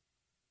sucked.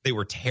 They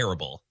were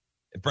terrible.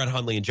 Brett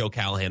Hundley and Joe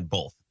Callahan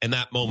both. And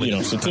that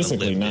moment,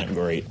 statistically not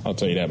great. I'll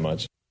tell you that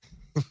much.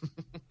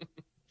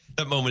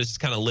 That moment has just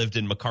kind of lived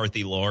in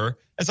McCarthy lore.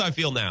 That's how I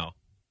feel now.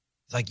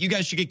 It's like, you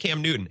guys should get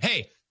Cam Newton.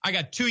 Hey, I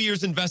got 2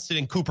 years invested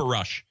in Cooper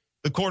Rush.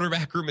 The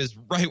quarterback room is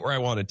right where I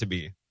want it to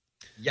be.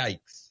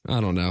 Yikes. I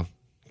don't know.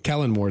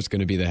 Kellen Moore's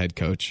going to be the head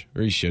coach,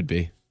 or he should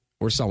be,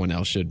 or someone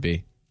else should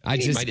be.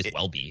 He might as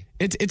well be.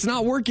 It's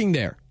not working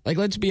there. Like,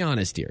 let's be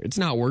honest here. It's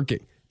not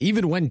working.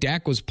 Even when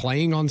Dak was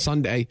playing on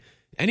Sunday,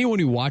 anyone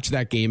who watched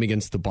that game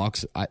against the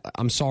Bucs,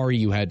 I'm sorry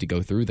you had to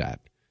go through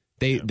that.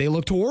 They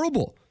looked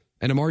horrible.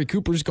 And Amari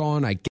Cooper's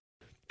gone,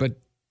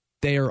 but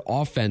their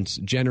offense,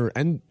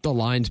 and the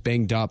line's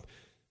banged up.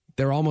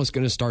 They're almost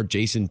going to start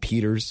Jason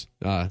Peters,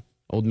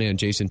 old man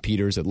Jason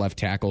Peters at left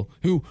tackle,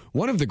 who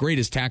one of the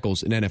greatest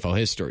tackles in NFL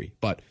history,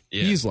 but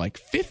he's like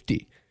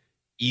 50.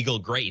 Eagle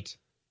great.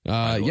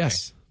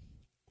 Yes,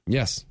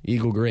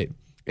 Eagle great.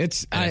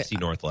 It's NFC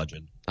North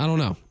legend. I don't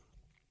know.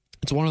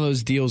 It's one of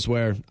those deals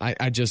where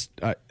I just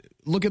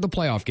look at the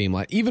playoff game.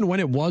 Even when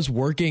it was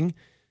working,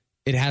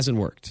 it hasn't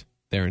worked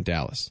there in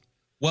Dallas.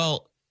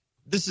 Well,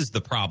 this is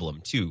the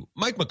problem, too.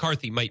 Mike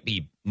McCarthy might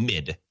be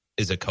mid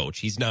as a coach.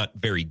 He's not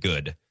very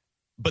good.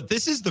 But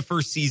this is the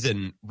first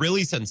season,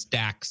 really since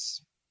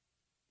since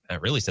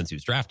he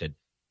was drafted,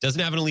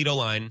 doesn't have an elite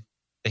O-line.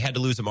 They had to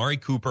lose Amari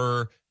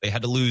Cooper. They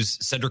had to lose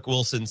Cedric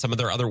Wilson, some of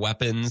their other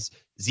weapons.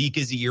 Zeke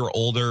is a year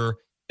older.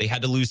 They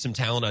had to lose some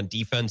talent on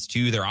defense,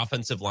 too. Their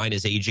offensive line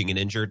is aging and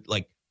injured.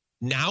 Like,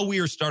 now we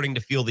are starting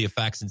to feel the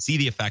effects and see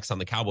the effects on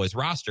the Cowboys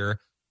roster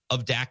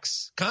of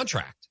Dak's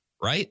contract,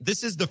 right?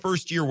 This is the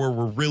first year where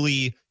we're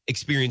really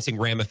experiencing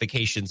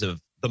ramifications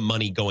of the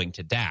money going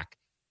to Dak.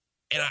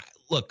 And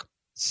look,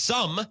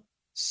 some,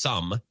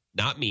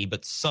 not me,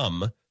 but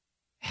some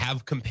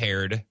have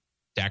compared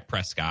Dak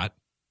Prescott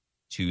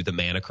to the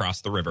man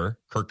across the river,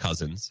 Kirk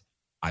Cousins.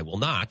 I will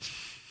not,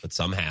 but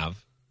some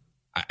have.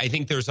 I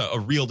think there's a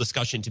real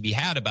discussion to be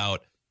had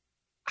about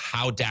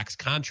how Dak's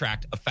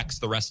contract affects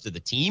the rest of the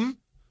team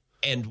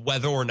and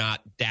whether or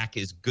not Dak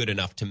is good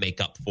enough to make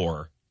up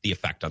for the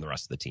effect on the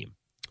rest of the team.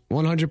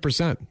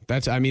 100%.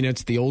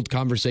 It's the old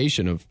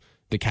conversation of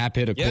the cap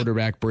hit a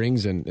quarterback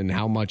brings and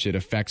how much it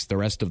affects the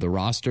rest of the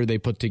roster they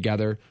put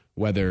together,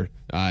 whether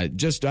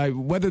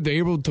they're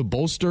able to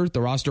bolster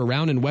the roster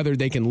around and whether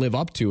they can live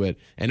up to it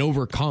and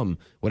overcome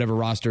whatever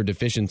roster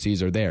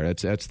deficiencies are there.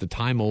 That's the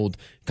time-old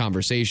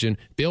conversation.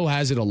 Bill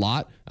has it a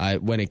lot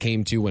when it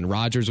came to when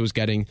Rodgers was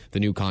getting the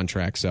new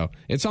contract, so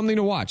it's something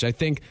to watch. I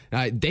think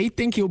they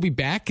think he'll be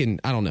back in,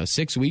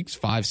 6 weeks,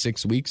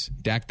 5-6 weeks,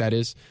 Dak that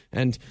is,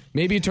 and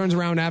maybe it turns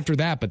around after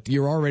that, but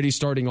you're already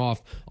starting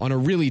off on a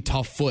really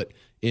tough foot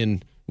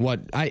in what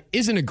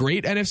isn't a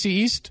great NFC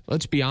East,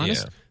 let's be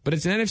honest, but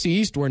it's an NFC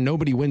East where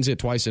nobody wins it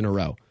twice in a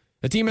row.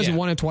 The team hasn't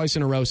won it twice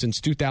in a row since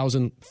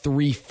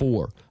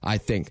 2003-04, I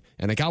think,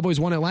 and the Cowboys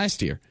won it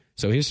last year,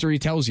 so history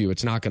tells you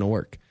it's not going to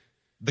work.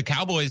 The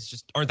Cowboys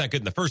just aren't that good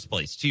in the first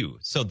place, too,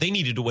 so they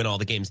needed to win all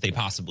the games they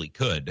possibly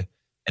could,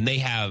 and they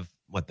have,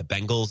 the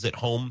Bengals at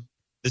home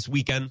this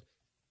weekend.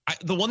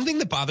 The one thing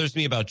that bothers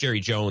me about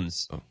Jerry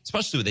Jones,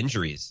 especially with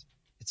injuries,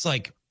 it's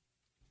like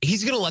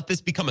he's going to let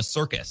this become a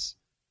circus.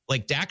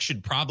 Like, Dak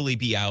should probably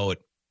be out,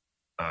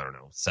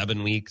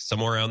 7 weeks,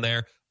 somewhere around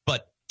there.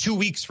 But 2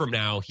 weeks from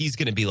now, he's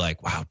going to be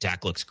like, wow,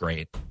 Dak looks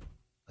great.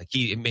 Like,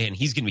 he's going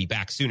to be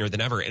back sooner than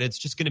ever. And it's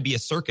just going to be a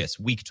circus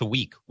week to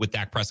week with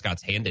Dak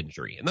Prescott's hand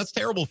injury. And that's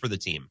terrible for the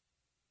team.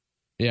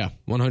 Yeah,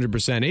 100%.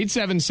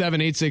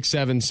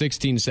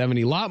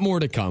 877-867-1670. A lot more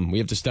to come. We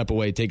have to step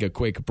away, take a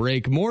quick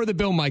break. More of the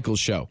Bill Michaels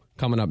Show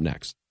coming up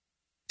next.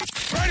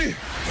 Ready?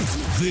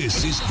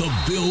 This is the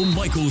Bill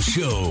Michaels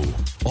Show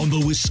on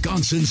the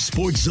Wisconsin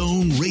Sports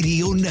Zone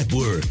Radio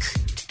Network.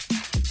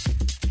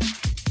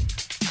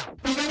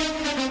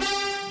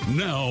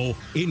 Now,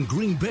 in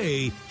Green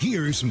Bay,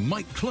 here's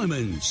Mike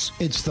Clemens.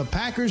 It's the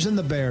Packers and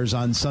the Bears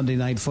on Sunday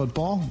Night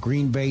Football.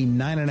 Green Bay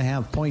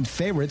 9.5-point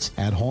favorites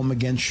at home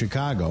against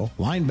Chicago.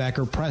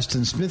 Linebacker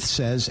Preston Smith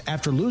says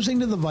after losing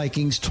to the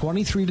Vikings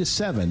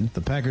 23-7,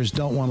 the Packers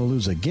don't want to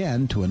lose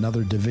again to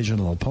another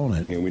divisional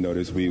opponent. And we know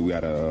this week we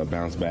got to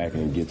bounce back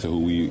and get to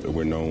who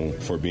we're known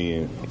for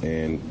being.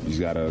 And you just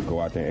got to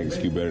go out there and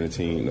execute better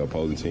than the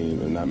opposing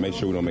team, and not make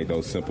sure we don't make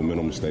those simple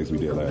mental mistakes we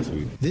did last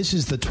week. This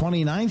is the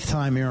 29th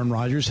time Aaron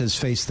Rodgers has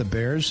faced the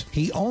Bears.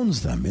 He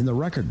owns them in the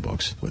record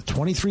books with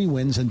 23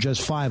 wins and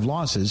just 5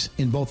 losses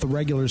in both the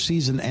regular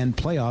season and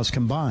playoffs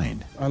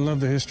combined. I love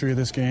the history of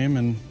this game,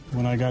 and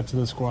when I got to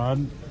the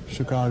squad,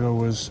 Chicago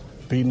was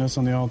beating us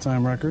on the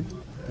all-time record,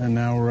 and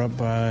now we're up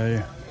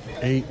by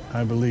 8,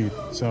 I believe.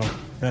 So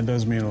that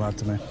does mean a lot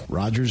to me.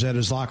 Rodgers at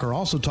his locker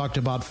also talked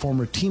about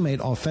former teammate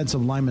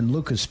offensive lineman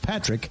Lucas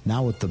Patrick,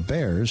 now with the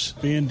Bears.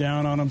 Being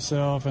down on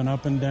himself and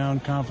up and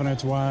down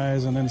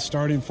confidence-wise, and then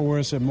starting for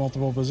us at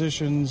multiple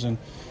positions and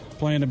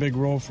playing a big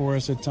role for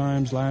us at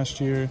times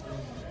last year.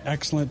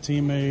 Excellent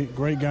teammate,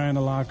 great guy in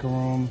the locker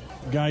room,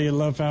 guy you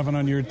love having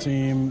on your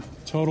team,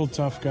 total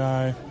tough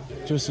guy,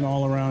 just an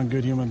all-around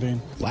good human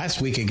being.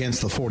 Last week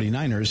against the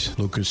 49ers,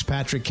 Lucas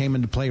Patrick came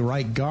into play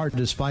right guard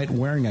despite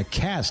wearing a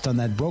cast on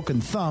that broken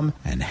thumb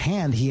and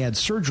hand he had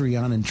surgery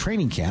on in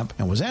training camp,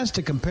 and was asked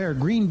to compare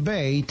Green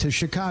Bay to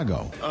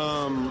Chicago.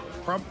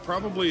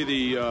 Probably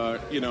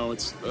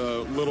it's a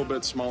little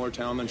bit smaller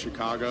town than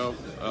Chicago.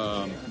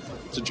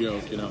 It's a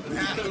joke,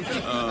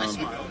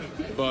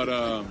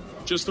 but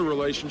just the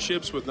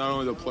relationships with not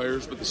only the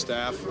players but the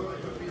staff.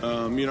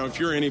 If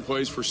you're any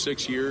place for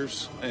 6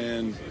 years,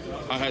 and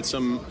I had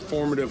some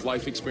formative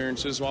life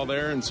experiences while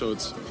there, and so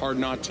it's hard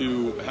not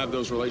to have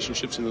those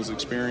relationships and those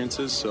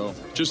experiences. So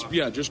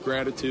just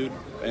gratitude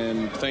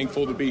and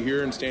thankful to be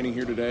here and standing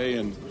here today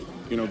and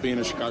being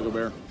a Chicago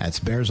Bear. That's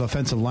Bears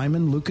offensive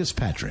lineman Lucas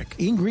Patrick.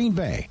 In Green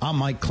Bay, I'm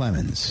Mike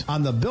Clemens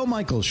on the Bill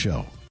Michaels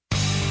Show.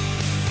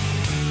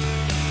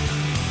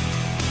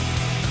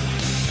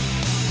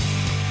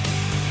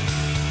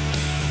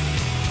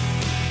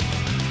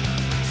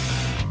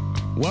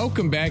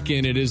 Welcome back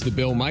in. It is the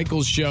Bill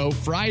Michaels Show.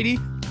 Friday,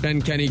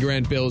 Ben Kenny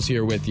Grant Bills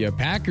here with you.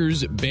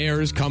 Packers,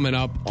 Bears coming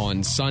up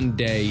on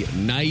Sunday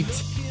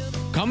night.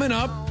 Coming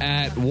up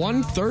at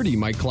 1:30,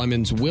 Mike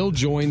Clemens will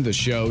join the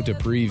show to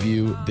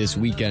preview this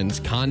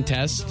weekend's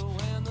contest.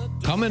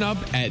 Coming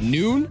up at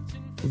noon,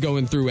 we're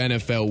going through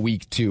NFL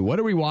Week 2. What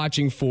are we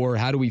watching for?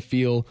 How do we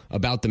feel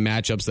about the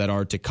matchups that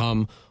are to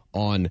come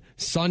on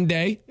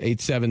Sunday?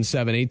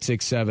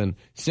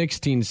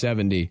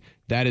 877-867-1670.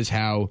 That is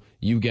how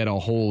you get a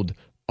hold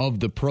of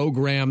the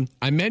program.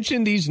 I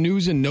mentioned these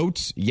news and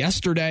notes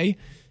yesterday.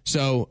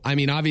 So,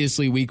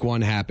 obviously week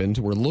 1 happened.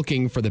 We're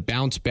looking for the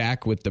bounce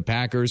back with the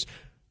Packers.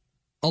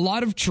 A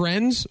lot of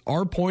trends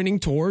are pointing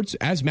towards,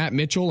 as Matt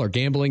Mitchell, our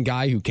gambling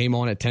guy who came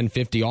on at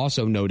 10:50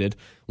 also noted,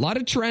 a lot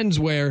of trends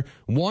where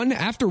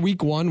after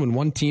week 1, when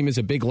one team is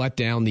a big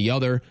letdown, the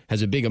other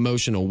has a big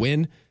emotional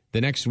win. The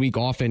next week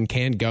often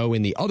can go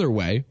in the other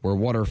way, where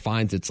water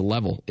finds its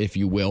level, if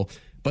you will.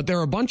 But there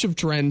are a bunch of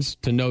trends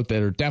to note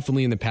that are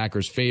definitely in the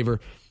Packers' favor.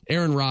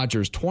 Aaron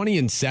Rodgers,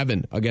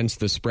 20-7 against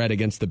the spread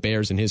against the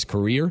Bears in his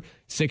career.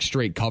 6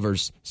 straight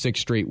covers, 6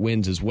 straight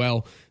wins as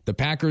well. The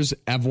Packers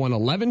have won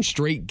 11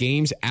 straight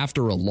games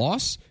after a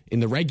loss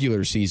in the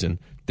regular season,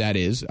 that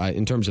is,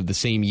 in terms of the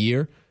same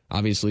year.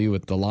 obviously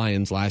with the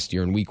Lions last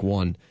year in week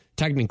 1,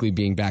 technically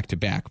being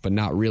back-to-back, but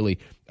not really.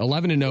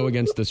 11-0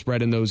 against the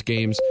spread in those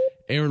games.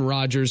 Aaron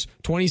Rodgers,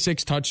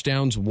 26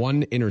 touchdowns,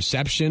 1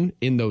 interception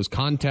in those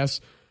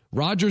contests.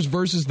 Rodgers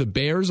versus the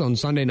Bears on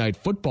Sunday Night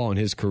Football in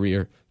his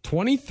career,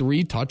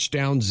 23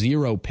 touchdowns,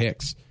 0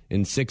 picks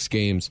in 6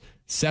 games.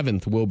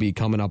 7th will be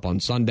coming up on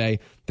Sunday.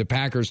 The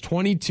Packers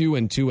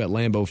 22-2 at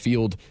Lambeau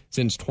Field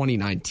since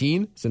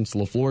 2019, since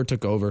LaFleur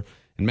took over.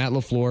 And Matt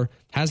LaFleur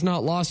has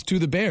not lost to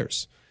the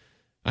Bears.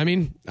 I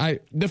mean,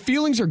 the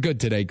feelings are good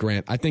today,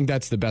 Grant. I think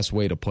that's the best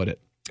way to put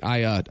it.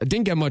 I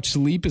didn't get much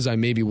sleep as I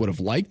maybe would have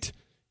liked,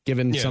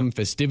 given some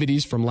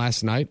festivities from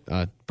last night,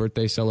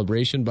 birthday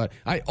celebration. But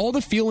all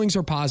the feelings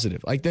are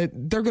positive. Like they're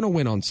going to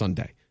win on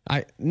Sunday.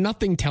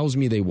 Nothing tells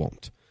me they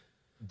won't.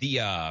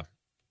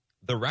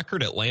 The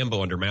record at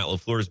Lambeau under Matt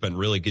LaFleur has been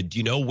really good. Do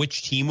you know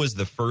which team was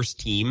the first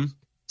team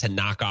to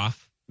knock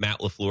off Matt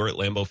LaFleur at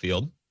Lambeau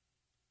Field?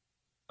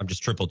 I'm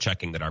just triple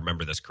checking that I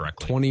remember this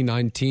correctly.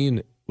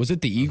 2019. Was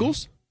it the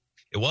Eagles?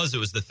 It was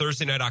the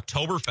Thursday night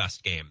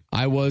Oktoberfest game.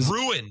 I was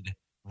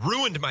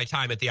ruined my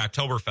time at the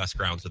Oktoberfest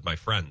grounds with my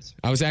friends.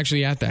 I was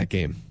actually at that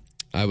game.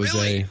 I was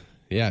a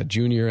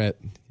junior at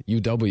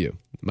UW.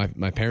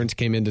 My parents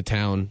came into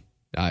town.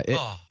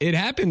 It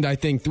happened, I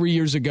think, 3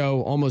 years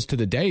ago, almost to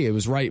the day. It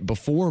was right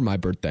before my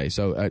birthday,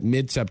 so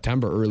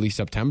mid-September, early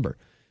September.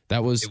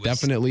 That was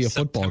definitely a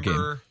football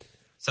game.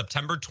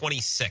 September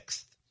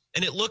 26th.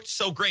 And it looked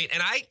so great.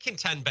 And I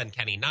contend, Ben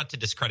Kenny, not to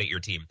discredit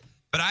your team,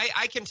 but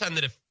I contend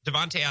that if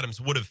Davante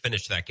Adams would have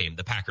finished that game,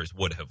 the Packers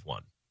would have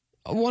won.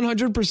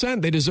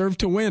 100%. They deserve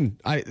to win.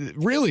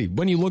 Really,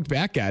 when you look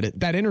back at it,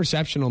 that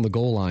interception on the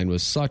goal line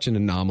was such an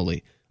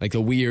anomaly. Like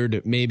a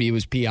weird, maybe it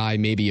was PI,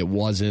 maybe it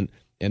wasn't.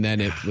 And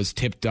then it was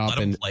tipped up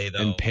and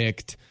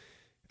picked.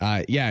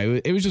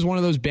 It was just one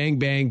of those bang,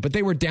 bang. But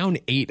they were down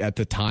 8 at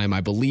the time.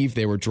 I believe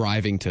they were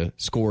driving to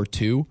score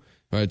 2,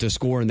 or to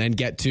score and then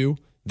get 2,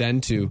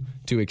 then to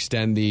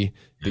extend the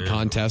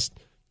contest.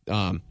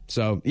 I'm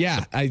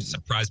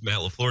surprised Matt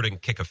LaFleur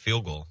didn't kick a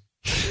field goal.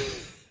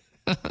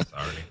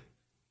 Sorry.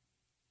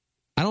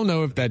 I don't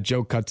know if that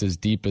joke cuts as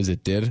deep as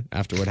it did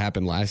after what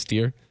happened last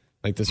year.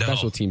 Like the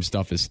special team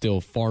stuff is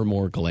still far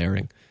more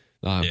glaring.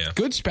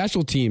 Good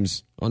special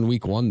teams on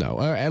week 1, though,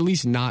 or at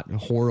least not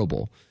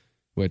horrible,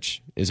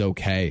 which is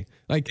okay.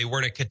 Like they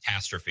weren't a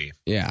catastrophe.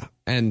 Yeah,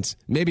 and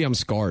maybe I'm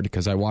scarred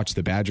because I watched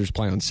the Badgers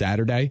play on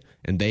Saturday,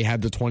 and they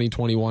had the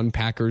 2021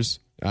 Packers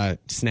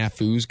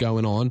snafus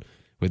going on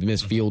with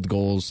missed field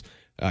goals.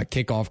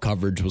 Kickoff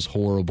coverage was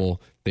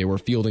horrible. They were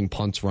fielding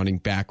punts running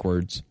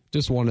backwards.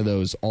 Just one of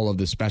those all of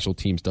the special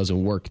teams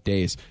doesn't work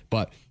days.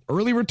 But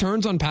early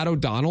returns on Pat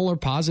O'Donnell are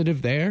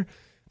positive there.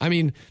 I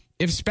mean,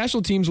 if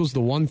special teams was the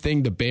one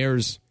thing the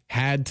Bears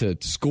had to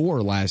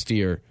score last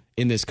year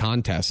in this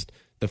contest,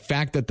 the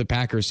fact that the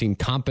Packers seem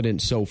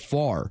competent so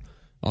far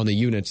on the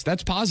units,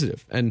 that's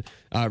positive. And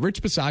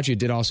Rich Bisaccia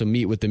did also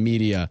meet with the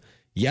media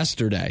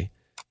yesterday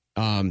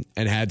and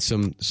had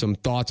some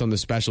thoughts on the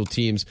special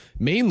teams.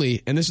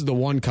 Mainly, and this is the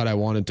one cut I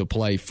wanted to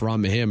play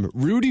from him,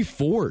 Rudy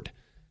Ford,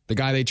 the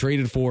guy they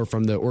traded for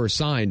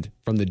signed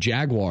from the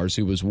Jaguars,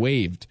 who was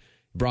waived.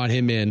 Brought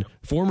him in,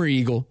 former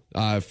Eagle,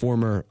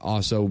 former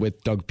also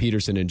with Doug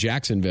Peterson in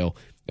Jacksonville,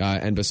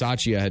 and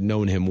Bisaccia had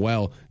known him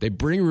well. They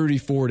bring Rudy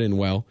Ford in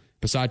well.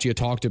 Bisaccia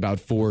talked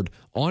about Ford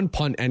on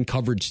punt and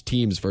coverage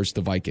teams versus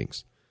the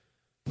Vikings.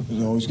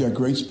 He's got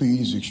great speed.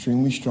 He's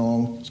extremely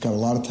strong. He's got a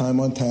lot of time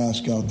on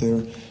task out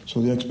there.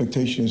 So the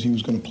expectation is he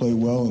was going to play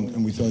well,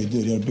 and we thought he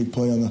did. He had a big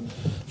play on the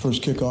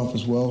first kickoff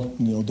as well,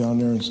 down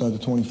there inside the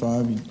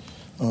 25. He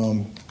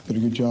did a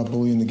good job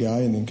bullying the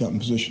guy and then got in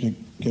position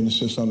to get an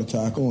assist on the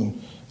tackle,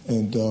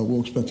 and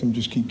we'll expect him to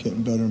just keep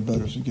getting better and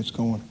better as he gets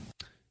going.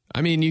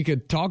 I mean, you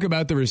could talk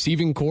about the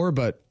receiving core,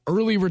 but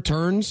early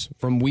returns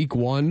from week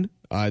 1,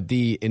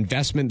 the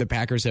investment the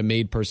Packers have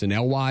made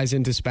personnel-wise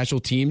into special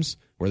teams,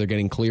 where they're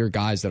getting clear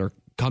guys that are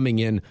coming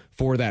in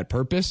for that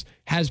purpose,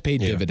 has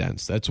paid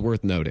dividends. That's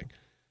worth noting.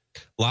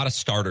 A lot of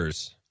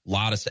starters,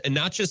 and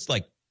not just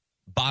like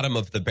bottom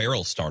of the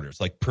barrel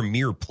starters, like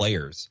premier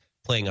players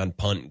playing on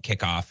punt and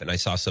kickoff. And I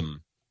saw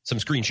some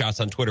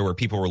screenshots on Twitter where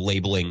people were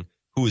labeling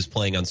who was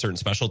playing on certain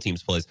special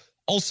teams plays.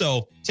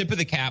 Also, tip of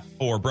the cap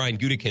for Brian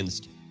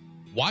Gutekunst,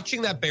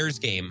 watching that Bears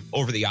game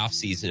over the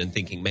offseason and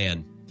thinking,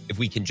 man, if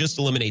we can just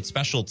eliminate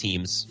special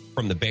teams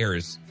from the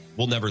Bears,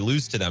 we'll never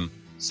lose to them.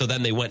 So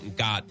then they went and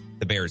got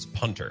the Bears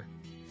punter.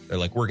 They're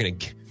like, we're gonna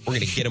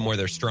get them where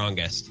they're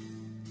strongest.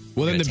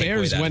 Well, then the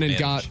Bears went and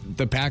got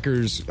the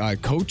Packers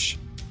coach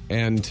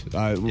and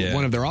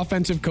one of their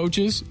offensive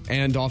coaches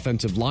and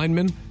offensive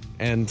linemen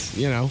and,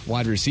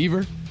 wide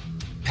receiver.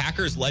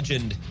 Packers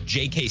legend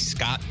J.K.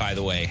 Scott, by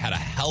the way, had a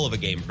hell of a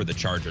game for the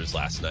Chargers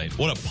last night.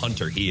 What a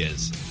punter he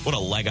is. What a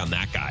leg on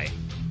that guy.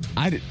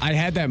 I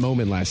had that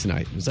moment last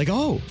night. It was like,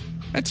 oh,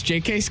 that's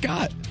J.K.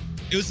 Scott.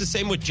 It was the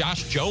same with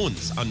Josh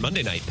Jones on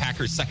Monday night,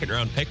 Packers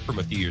second-round pick from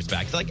a few years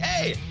back. It's like,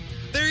 hey,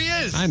 there he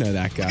is. I know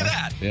that guy. Look at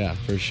that. Yeah,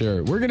 for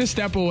sure. We're going to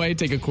step away,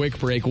 take a quick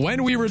break.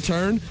 When we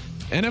return,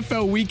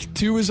 NFL Week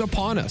 2 is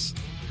upon us.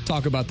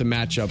 talk about the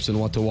matchups and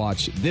what to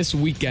watch this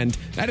weekend.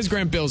 That is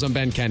Grant Bills. I'm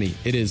Ben Kenny.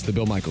 It is The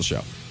Bill Michaels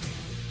Show.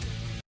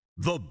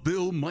 The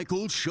Bill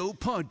Michaels Show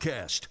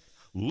podcast.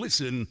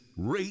 Listen,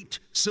 rate,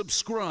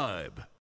 subscribe.